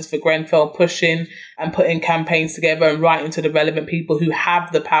and Justice for Grenfell pushing and putting campaigns together and writing to the relevant people who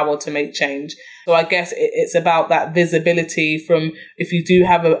have the power to make change. So I guess it's about that visibility from, if you do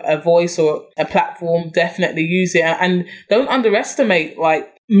have a voice or a platform, definitely use it. And don't underestimate like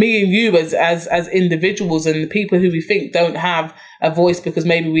me and you as individuals and the people who we think don't have a voice because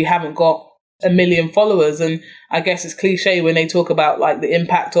maybe we haven't got 1 million followers. And I guess it's cliche when they talk about like the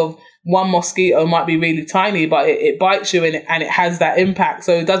impact of one mosquito might be really tiny, but it bites you and it has that impact.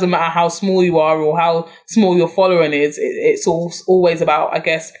 So it doesn't matter how small you are or how small your following is. It's always about, I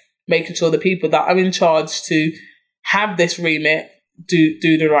guess, making sure the people that are in charge to have this remit do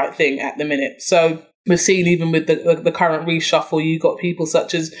the right thing at the minute. So we've seen even with the current reshuffle, you got people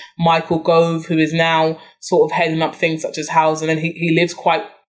such as Michael Gove, who is now sort of heading up things such as housing, and he lives quite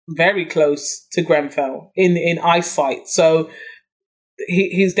very close to Grenfell in eyesight. So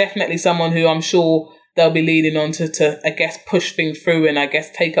he's definitely someone who I'm sure they'll be leading on to I guess, push things through and I guess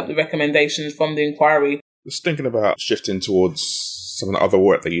take up the recommendations from the inquiry. Just thinking about shifting towards some of the other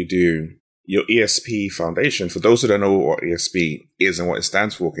work that you do, your ESP Foundation. For those who don't know what ESP is and what it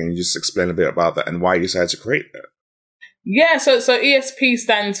stands for, can you just explain a bit about that and why you decided to create that? Yeah, so ESP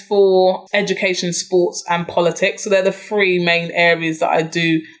stands for Education, Sports and Politics. So they're the three main areas that I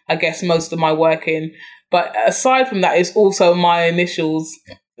do, I guess, most of my work in. But aside from that, it's also my initials.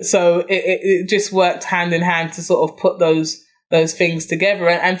 So it just worked hand in hand to sort of put those things together.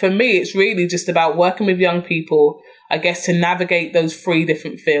 And for me, it's really just about working with young people, I guess, to navigate those three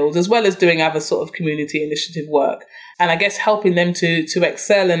different fields, as well as doing other sort of community initiative work. And I guess helping them to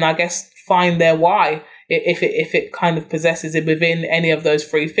excel and I guess find their why, if it kind of possesses it within any of those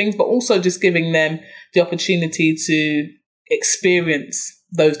three things, but also just giving them the opportunity to experience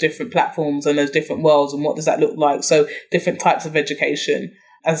those different platforms and those different worlds and what does that look like. So different types of education,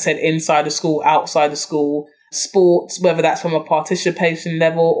 as I said, inside the school, outside the school, sports, whether that's from a participation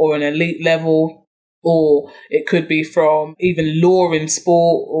level or an elite level, or it could be from even law in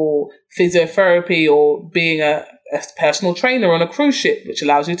sport or physiotherapy or being a personal trainer on a cruise ship, which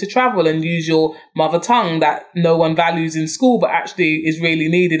allows you to travel and use your mother tongue that no one values in school, but actually is really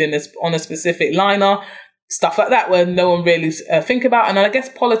needed on a specific liner. Stuff like that where no one really think about. And I guess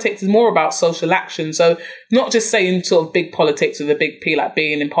politics is more about social action. So not just saying sort of big politics with a big P, like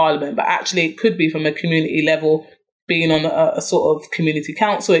being in parliament, but actually it could be from a community level, being on a sort of community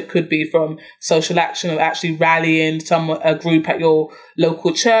council. It could be from social action of actually rallying a group at your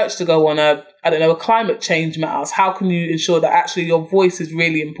local church to go on a climate change matters. How can you ensure that actually your voice is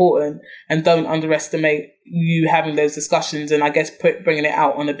really important and don't underestimate you having those discussions and I guess bringing it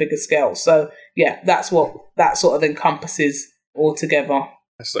out on a bigger scale. So yeah, that's what that sort of encompasses altogether.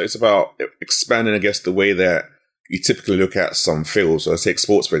 So it's about expanding, I guess, the way that you typically look at some fields. So let's take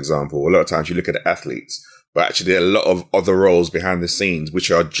sports, for example. A lot of times you look at the athletes, but actually there are a lot of other roles behind the scenes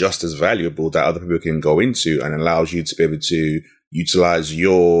which are just as valuable that other people can go into and allows you to be able to utilize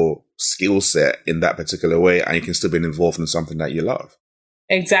your skill set in that particular way and you can still be involved in something that you love.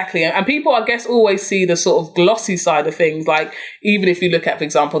 Exactly. And people, I guess, always see the sort of glossy side of things. Like, even if you look at, for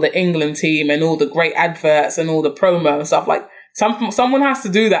example, the England team and all the great adverts and all the promo and stuff, like someone has to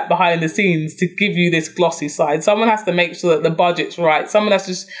do that behind the scenes to give you this glossy side. Someone has to make sure that the budget's right. Someone has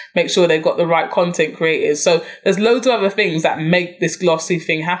to just make sure they've got the right content creators. So there's loads of other things that make this glossy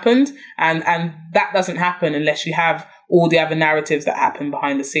thing happen. And that doesn't happen unless you have all the other narratives that happen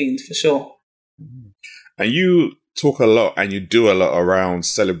behind the scenes, for sure. And you talk a lot and you do a lot around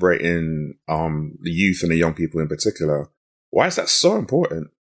celebrating the youth and the young people in particular. Why is that so important?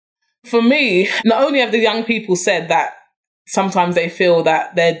 For me, not only have the young people said that sometimes they feel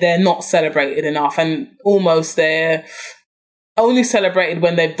that they're not celebrated enough and almost they're only celebrated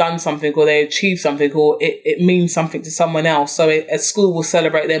when they've done something or they achieve something or it means something to someone else. So a school will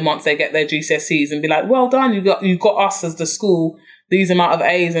celebrate them once they get their GCSEs and be like, well done, you got us as the school these amount of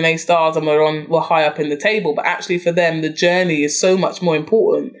A's and A stars and we're high up in the table. But actually for them, the journey is so much more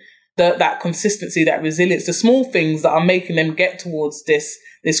important. That consistency, that resilience, the small things that are making them get towards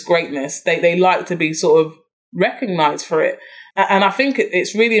this greatness, they like to be sort of recognized for it. And I think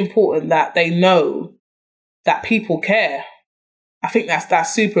it's really important that they know that people care. I think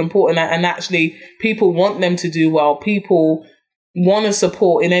that's super important. And actually people want them to do well. People want to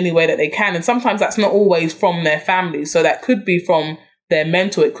support in any way that they can. And sometimes that's not always from their family. So that could be from their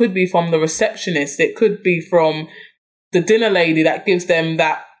mentor. It could be from the receptionist. It could be from the dinner lady that gives them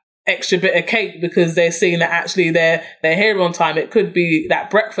that extra bit of cake because they're seeing that actually they're here on time. It could be that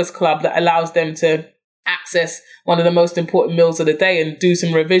breakfast club that allows them to access one of the most important meals of the day and do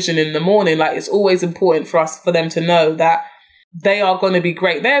some revision in the morning. Like, it's always important for them to know that they are going to be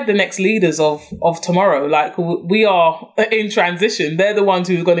great. They're the next leaders of tomorrow. Like, we are in transition. They're the ones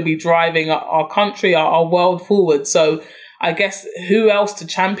who are going to be driving our country, our world forward. So I guess who else to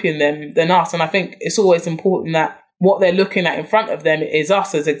champion them than us? And I think it's always important that what they're looking at in front of them is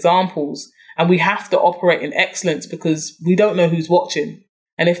us as examples. And we have to operate in excellence because we don't know who's watching.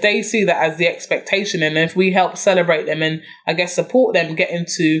 And if they see that as the expectation, and if we help celebrate them and I guess support them get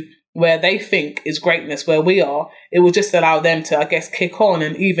into where they think is greatness, where we are, it will just allow them to, I guess, kick on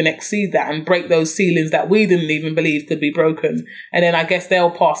and even exceed that and break those ceilings that we didn't even believe could be broken. And then I guess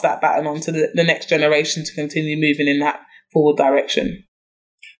they'll pass that baton on to the next generation to continue moving in that forward direction.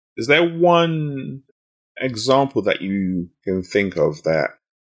 Is there one example that you can think of that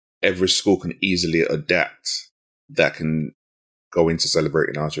every school can easily adapt that can go into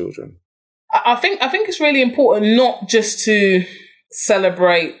celebrating our children? I think it's really important not just to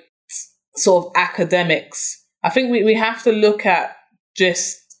celebrate sort of academics. I think we have to look at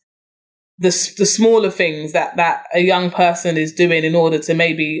just the smaller things that a young person is doing in order to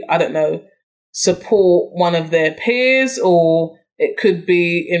maybe, I don't know, support one of their peers, or it could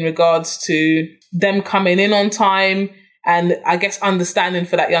be in regards to them coming in on time. And I guess understanding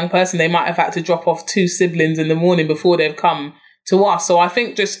for that young person, they might have had to drop off 2 siblings in the morning before they've come to us. So I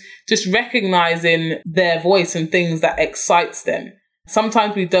think just recognizing their voice and things that excites them.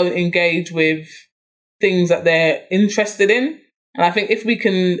 Sometimes we don't engage with things that they're interested in. And I think if we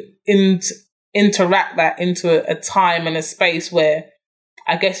can interact that into a time and a space where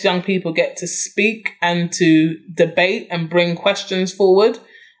I guess young people get to speak and to debate and bring questions forward,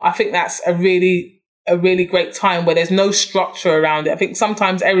 I think that's a really great time where there's no structure around it. I think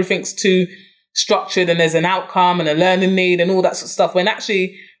sometimes everything's too structured and there's an outcome and a learning need and all that sort of stuff, when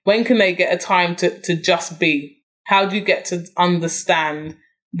actually, when can they get a time to just be? How do you get to understand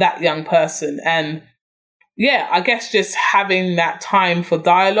that young person? And yeah, I guess just having that time for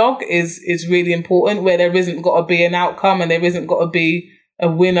dialogue is really important, where there isn't got to be an outcome and there isn't got to be a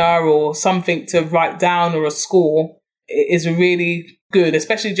winner or something to write down or a score. It is really good,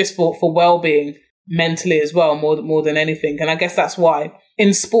 especially just for well-being mentally as well, more than anything. And I guess that's why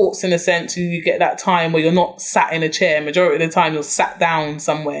in sports, in a sense, you get that time where you're not sat in a chair. Majority of the time, you're sat down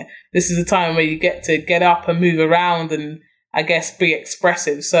somewhere. This is a time where you get to get up and move around and I guess be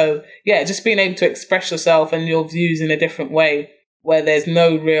expressive. So yeah, just being able to express yourself and your views in a different way, where there's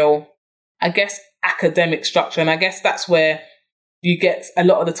no real, I guess, academic structure. And I guess that's where you get a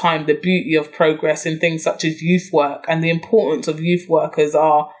lot of the time the beauty of progress in things such as youth work, and the importance of youth workers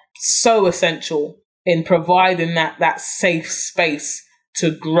are so essential in providing that safe space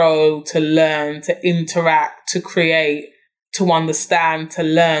to grow, to learn, to interact, to create, to understand, to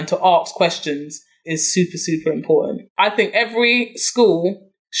learn, to ask questions is super, super important. I think every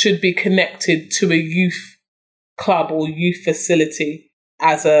school should be connected to a youth club or youth facility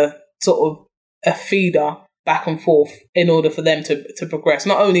as a sort of a feeder back and forth in order for them to progress,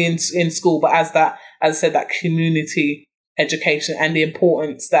 not only in school, but as I said, that community education and the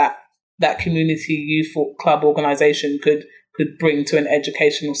importance that community youth club organisation could bring to an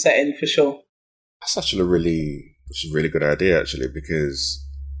educational setting, for sure. That's actually a really good idea, actually, because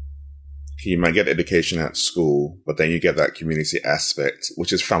you might get education at school, but then you get that community aspect,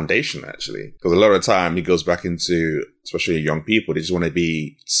 which is foundation, actually. Because a lot of the time it goes back into, especially young people, they just want to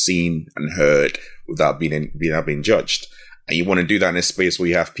be seen and heard without being judged. And you want to do that in a space where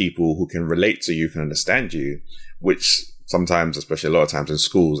you have people who can relate to you, can understand you, which sometimes, especially a lot of times in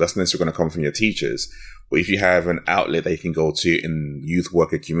schools, that's necessarily going to come from your teachers. But if you have an outlet that you can go to in youth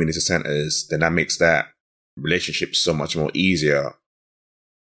worker community centers, then that makes that relationship so much more easier.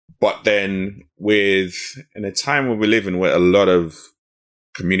 But then in a time where we live in, where a lot of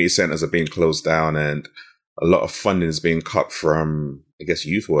community centers are being closed down and a lot of funding is being cut from, I guess,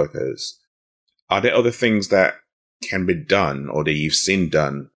 youth workers, are there other things that can be done or that you've seen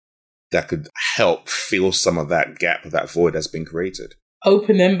done that could help fill some of that gap, of that void that's been created?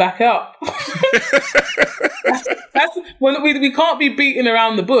 Open them back up. That's when we can't be beating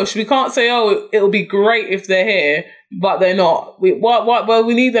around the bush. We can't say, oh, it'll be great if they're here, but they're not. Well,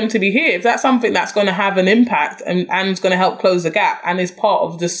 we need them to be here. If that's something that's going to have an impact and is going to help close the gap and is part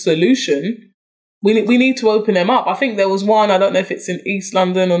of the solution, we need to open them up. I think there was one, I don't know if it's in East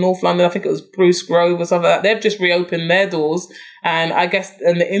London or North London, I think it was Bruce Grove or something like that. They've just reopened their doors, and I guess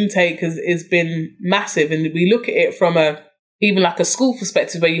the intake has been massive. And we look at it from even like a school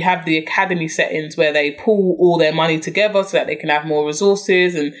perspective, where you have the academy settings where they pull all their money together so that they can have more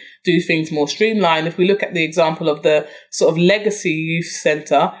resources and do things more streamlined. If we look at the example of the sort of legacy youth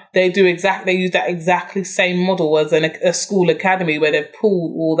centre, they use that exactly same model as a school academy, where they've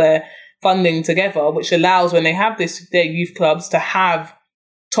pulled all their funding together, which allows when they have their youth clubs to have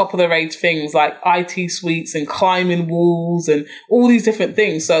top of the range things like IT suites and climbing walls and all these different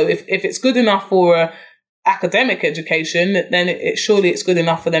things. So if it's good enough for academic education, then surely it's good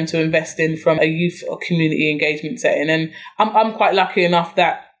enough for them to invest in from a youth or community engagement setting. And I'm quite lucky enough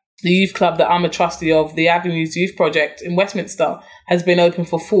that the youth club that I'm a trustee of, the Avenues Youth Project in Westminster, has been open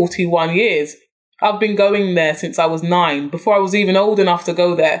for 41 years. I've been going there since I was 9. Before I was even old enough to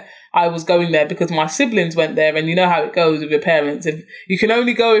go there, I was going there because my siblings went there, and you know how it goes with your parents. If you can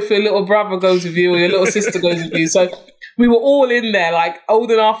only go if your little brother goes with you or your little sister goes with you. So we were all in there, like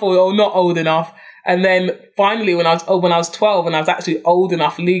old enough or not old enough. And then finally, when I was 12 and I was actually old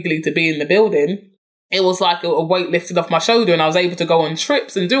enough legally to be in the building, it was like a weight lifted off my shoulder, and I was able to go on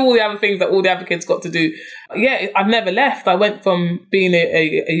trips and do all the other things that all the other kids got to do. Yeah, I've never left. I went from being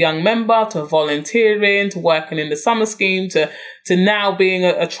a young member to volunteering to working in the summer scheme to now being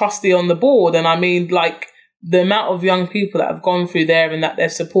a trustee on the board. And I mean, like, the amount of young people that have gone through there and that they're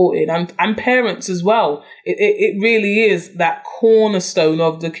supported, and parents as well. It really is that cornerstone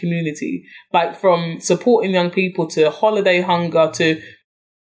of the community, like from supporting young people to holiday hunger to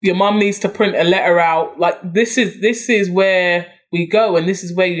your mum needs to print a letter out. Like, this is where we go, and this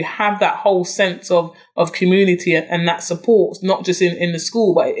is where you have that whole sense of community and that support, not just in the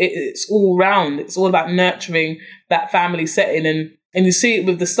school, but it's all round. It's all about nurturing that family setting, and you see it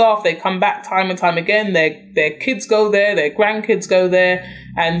with the staff. They come back time and time again. Their kids go there, their grandkids go there,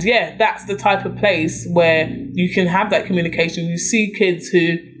 and yeah, that's the type of place where you can have that communication. You see kids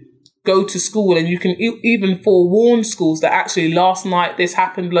who go to school, and you can even forewarn schools that actually last night this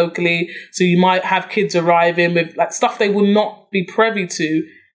happened locally. So you might have kids arriving with like stuff they will not be privy to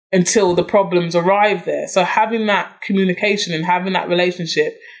until the problems arrive there. So having that communication and having that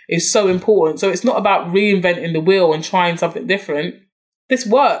relationship is so important. So it's not about reinventing the wheel and trying something different. This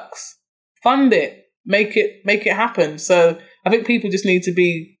works. Fund it. Make it happen. So I think people just need to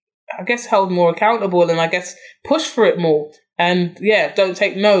be, I guess, held more accountable, and I guess push for it more. And yeah, don't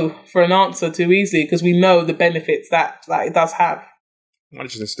take no for an answer too easily, because we know the benefits that it does have. I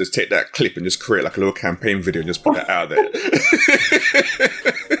just take that clip and just create like a little campaign video and just put that out there.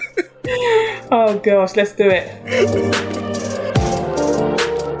 Oh gosh, let's do it.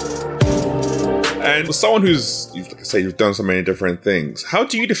 And for someone who's, like I say, you've done so many different things, how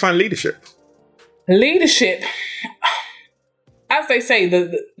do you define leadership? Leadership, as they say,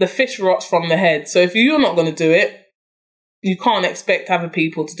 the fish rots from the head. So if you're not going to do it, you can't expect other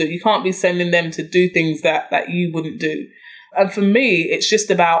people to do it. You can't be sending them to do things that you wouldn't do. And for me, it's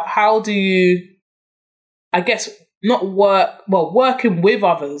just about how do you, I guess, working with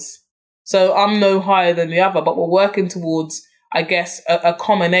others. So I'm no higher than the other, but we're working towards, I guess, a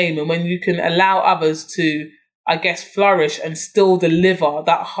common aim. And when you can allow others to, I guess, flourish and still deliver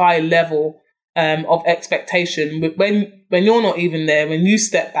that high level of expectation, when you're not even there, when you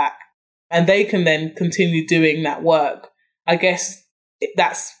step back and they can then continue doing that work, I guess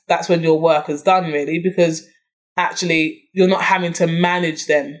that's when your work is done, really, because actually you're not having to manage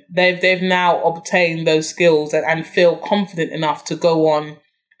them. They've now obtained those skills and feel confident enough to go on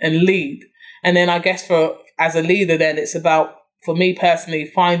and lead. And then I guess as a leader, then it's about, for me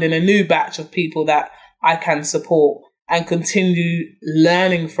personally, finding a new batch of people that I can support and continue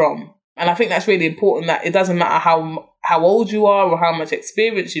learning from. And I think that's really important, that it doesn't matter how old you are or how much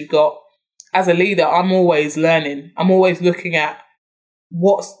experience you've got. As a leader, I'm always learning. I'm always looking at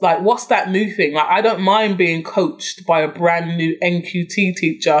what's that new thing. Like, I don't mind being coached by a brand new NQT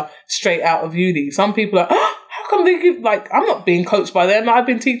teacher straight out of uni. Some people are, how come they give, like, I'm not being coached by them. I've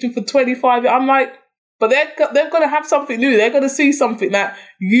been teaching for 25 years. I'm like, but they're going to have something new. They're going to see something that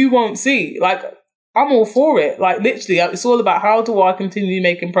you won't see. Like, I'm all for it. Like, literally, it's all about how do I continue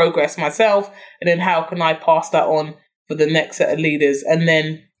making progress myself, and then how can I pass that on for the next set of leaders, and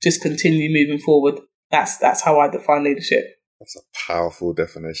then just continue moving forward. That's how I define leadership. That's a powerful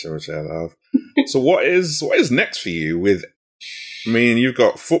definition, which I love. So what is next for you? You've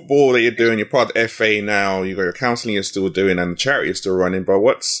got football that you're doing, you're part of the FA now, you've got your counselling you're still doing, and the charity you're still running, but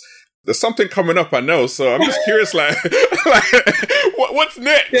there's something coming up, I know, so I'm just curious, what's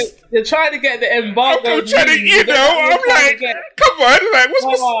next? You're trying to get the embargo. I'm trying to, I'm like, come on, like,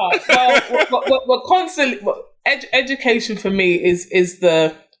 what's we're constantly, education for me is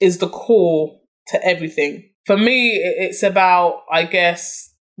the core to everything. For me, it's about, I guess,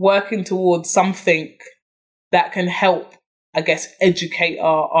 working towards something that can help, I guess, educate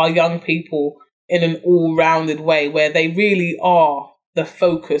our young people in an all-rounded way, where they really are the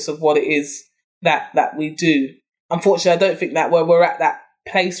focus of what it is that we do. Unfortunately, I don't think that we're at that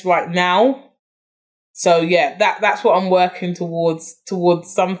place right now. So yeah, that's what I'm working towards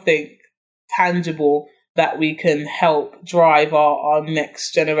something tangible that we can help drive our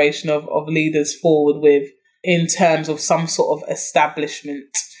next generation of leaders forward with, in terms of some sort of establishment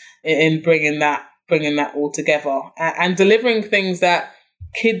in bringing that all together and delivering things that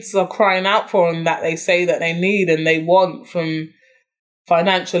kids are crying out for and that they say that they need and they want, from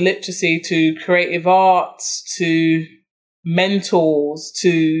financial literacy to creative arts to mentors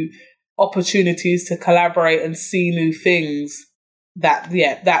to opportunities to collaborate and see new things.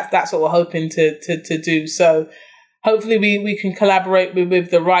 That's what we're hoping to do. So hopefully we can collaborate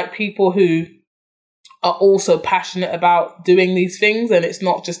with the right people who are also passionate about doing these things, and it's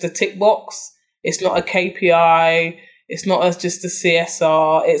not just a tick box, it's not a KPI, it's not just a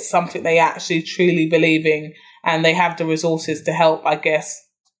CSR, it's something they actually truly believe in, and they have the resources to help, I guess,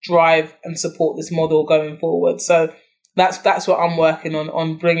 drive and support this model going forward. So that's what I'm working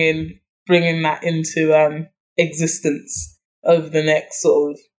on bringing that into existence over the next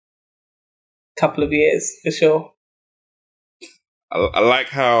sort of couple of years, for sure. I like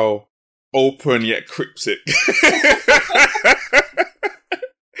how open yet cryptic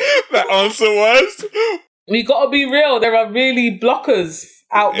that answer was. We got to be real. There are really blockers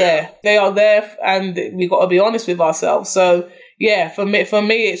out there. They are there, and we got to be honest with ourselves. So yeah, for me,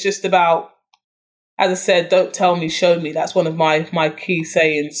 it's just about, as I said, don't tell me, show me. That's one of my key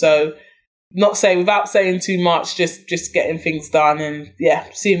sayings. So without saying too much, just getting things done and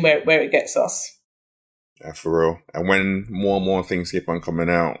seeing where it gets us. Yeah, for real. And when more and more things keep on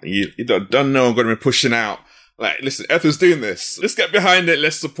coming out, you don't know I'm going to be pushing out. Like, listen, Eartha's doing this. Let's get behind it.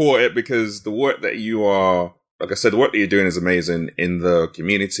 Let's support it, because the work that you are, like I said, the work that you're doing is amazing in the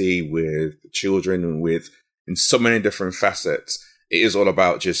community, with children, and in so many different facets. It is all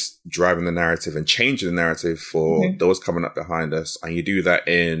about just driving the narrative and changing the narrative for those coming up behind us. And you do that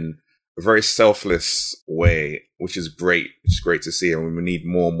in a very selfless way, which is great. It's great to see. And we need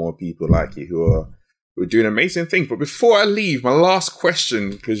more and more people like you who are doing amazing things. But before I leave, my last question,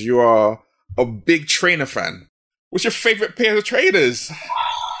 because you are a big trainer fan. What's your favorite pair of trainers?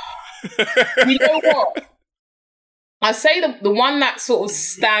 You know what? I say the one that sort of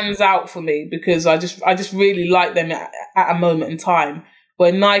stands out for me, because I just really like them at a moment in time,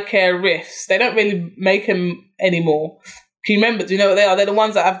 were Nike Air Rifts. They don't really make them anymore. Can you remember? Do you know what they are? They're the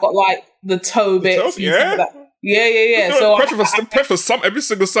ones that have got like the toe bits. Yeah. Yeah. So for some every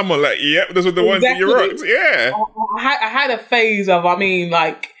single summer, like, those are the ones that you rocked. Yeah. I had a phase of,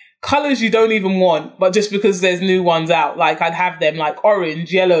 like, colours you don't even want, but just because there's new ones out, like I'd have them like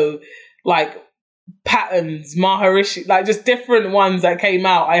orange, yellow, like patterns, Maharishi, like just different ones that came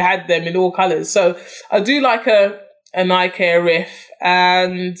out. I had them in all colours. So I do like a Nike Air Riff,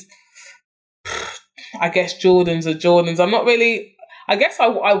 and I guess Jordans are Jordans. I'm not really, I guess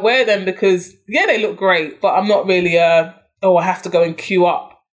I wear them because, they look great, but I'm not really I have to go and queue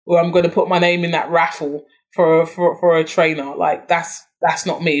up, or I'm going to put my name in that raffle for a trainer. Like that's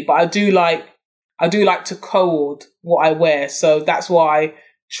not me. But I do like to code what I wear. So that's why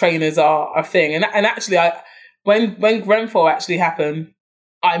trainers are a thing. And actually, when Grenfell actually happened,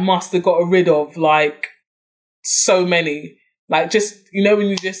 I must have got rid of like so many. Like, just, when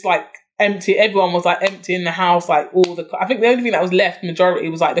you just like empty, everyone was like empty in the house, like I think the only thing that was left, majority,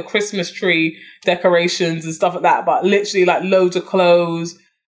 was like the Christmas tree decorations and stuff like that. But literally like loads of clothes,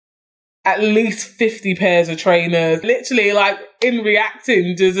 at least 50 pairs of trainers, literally like in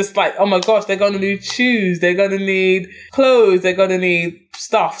reacting to just like, oh my gosh, they're going to need shoes, they're going to need clothes, they're going to need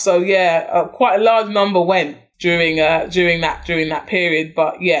stuff. So quite a large number went during that period.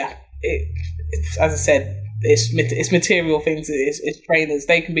 But it's, as I said, it's material things, it's trainers,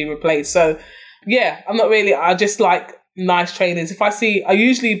 they can be replaced. So I'm not really, I just like nice trainers. I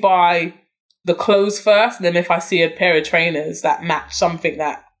usually buy the clothes first, and then if I see a pair of trainers that match something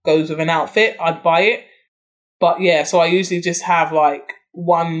that goes with an outfit, I'd buy it. But so I usually just have like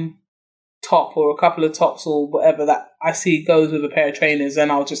one top or a couple of tops or whatever that I see goes with a pair of trainers,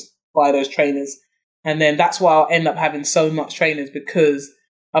 and I'll just buy those trainers. And then that's why I'll end up having so much trainers, because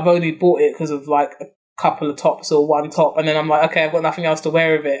I've only bought it because of like a couple of tops or one top, and then I'm like, okay, I've got nothing else to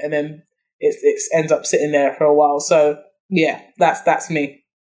wear with it, and then it ends up sitting there for a while. So that's me.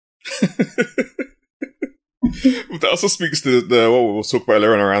 That also speaks to the what we'll talk about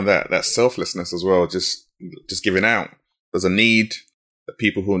later on around that selflessness as well. Just giving out. There's a need. The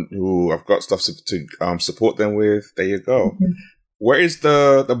people who have got stuff to support them with. There you go. Mm-hmm. Where is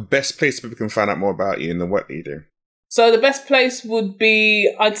the best place people can find out more about you and the work that you do? So the best place would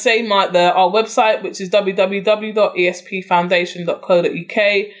be, I'd say, our website, which is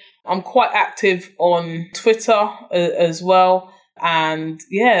www.espfoundation.co.uk. I'm quite active on Twitter as well. And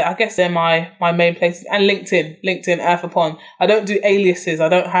I guess they're my main places. And LinkedIn, Eartha Pond. I don't do aliases. I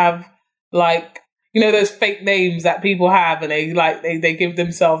don't have like, you know, those fake names that people have and they give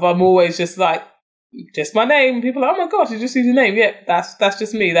themselves. I'm always just like, just my name. People are like, oh my gosh, you just use your name. Yeah, that's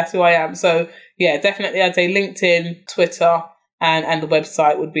just me. That's who I am. So yeah, definitely I'd say LinkedIn, Twitter, and the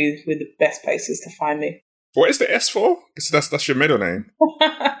website would be the best places to find me. What is the S for? That's your middle name.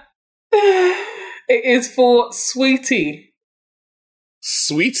 It is for Sweetie.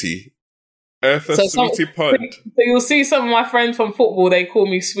 Sweetie? Eartha Sweetie Pond. So you'll see some of my friends from football, they call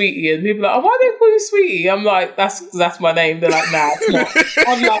me Sweetie, and people are like, oh, why do they call you Sweetie? I'm like, that's my name. They're like, nah, it's not.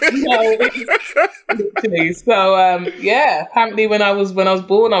 I'm like, no, literally. So yeah, apparently when I was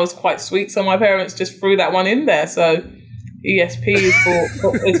born, I was quite sweet, so my parents just threw that one in there. So ESP is for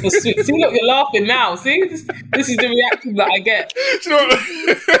sweet. See, look, you're laughing now. See, this is the reaction that I get. Do you know what?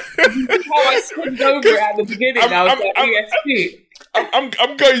 This is how I skimmed over it at the beginning. I was like, ESP.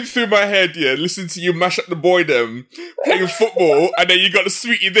 I'm going through my head, yeah, listening to you mash up the boy them playing football, and then you got the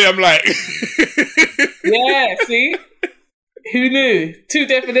Sweetie there. I'm like, yeah, see, who knew? Two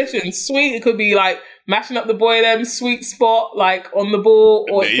definitions. Sweet, it could be like mashing up the boy them, sweet spot, like on the ball,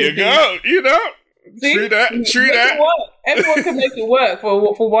 or there you go. You know, see? True that. Everyone can make it work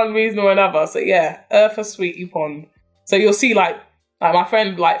for one reason or another. So yeah, Eartha Sweetie Pond. So you'll see like my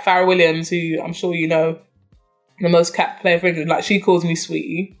friend like Farrah Williams, who I'm sure you know. The most capped player for England, like she calls me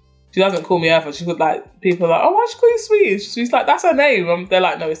Sweetie. She doesn't call me Eartha. She would like people are like, oh, why she call you Sweetie? She's like, that's her name. They're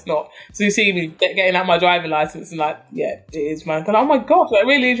like, no, it's not. So you see me getting out my driving license and like, yeah, it is mine. They're like, oh my gosh, that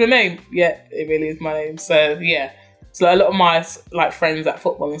really is your name. Yeah, it really is my name. So yeah, so a lot of my like friends at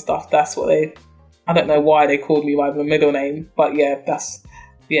football and stuff, that's what they. I don't know why they called me by my middle name, but yeah, that's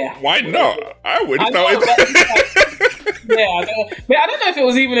yeah. Why not? I would have thought it. Yeah, I don't know if it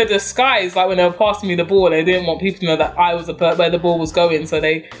was even a disguise. Like when they were passing me the ball, they didn't want people to know that I was where the ball was going, so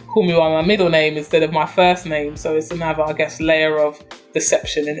they called me by my middle name instead of my first name. So it's another, I guess, layer of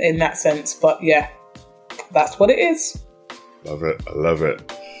deception in that sense. But yeah, that's what it is. Love it. I love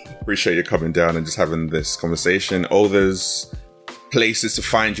it. Appreciate you coming down and just having this conversation. All those places to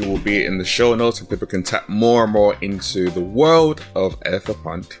find you will be in the show notes, and people can tap more and more into the world of Eartha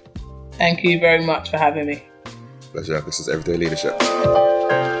Pond. Thank you very much for having me. Pleasure. This is Everyday Leadership.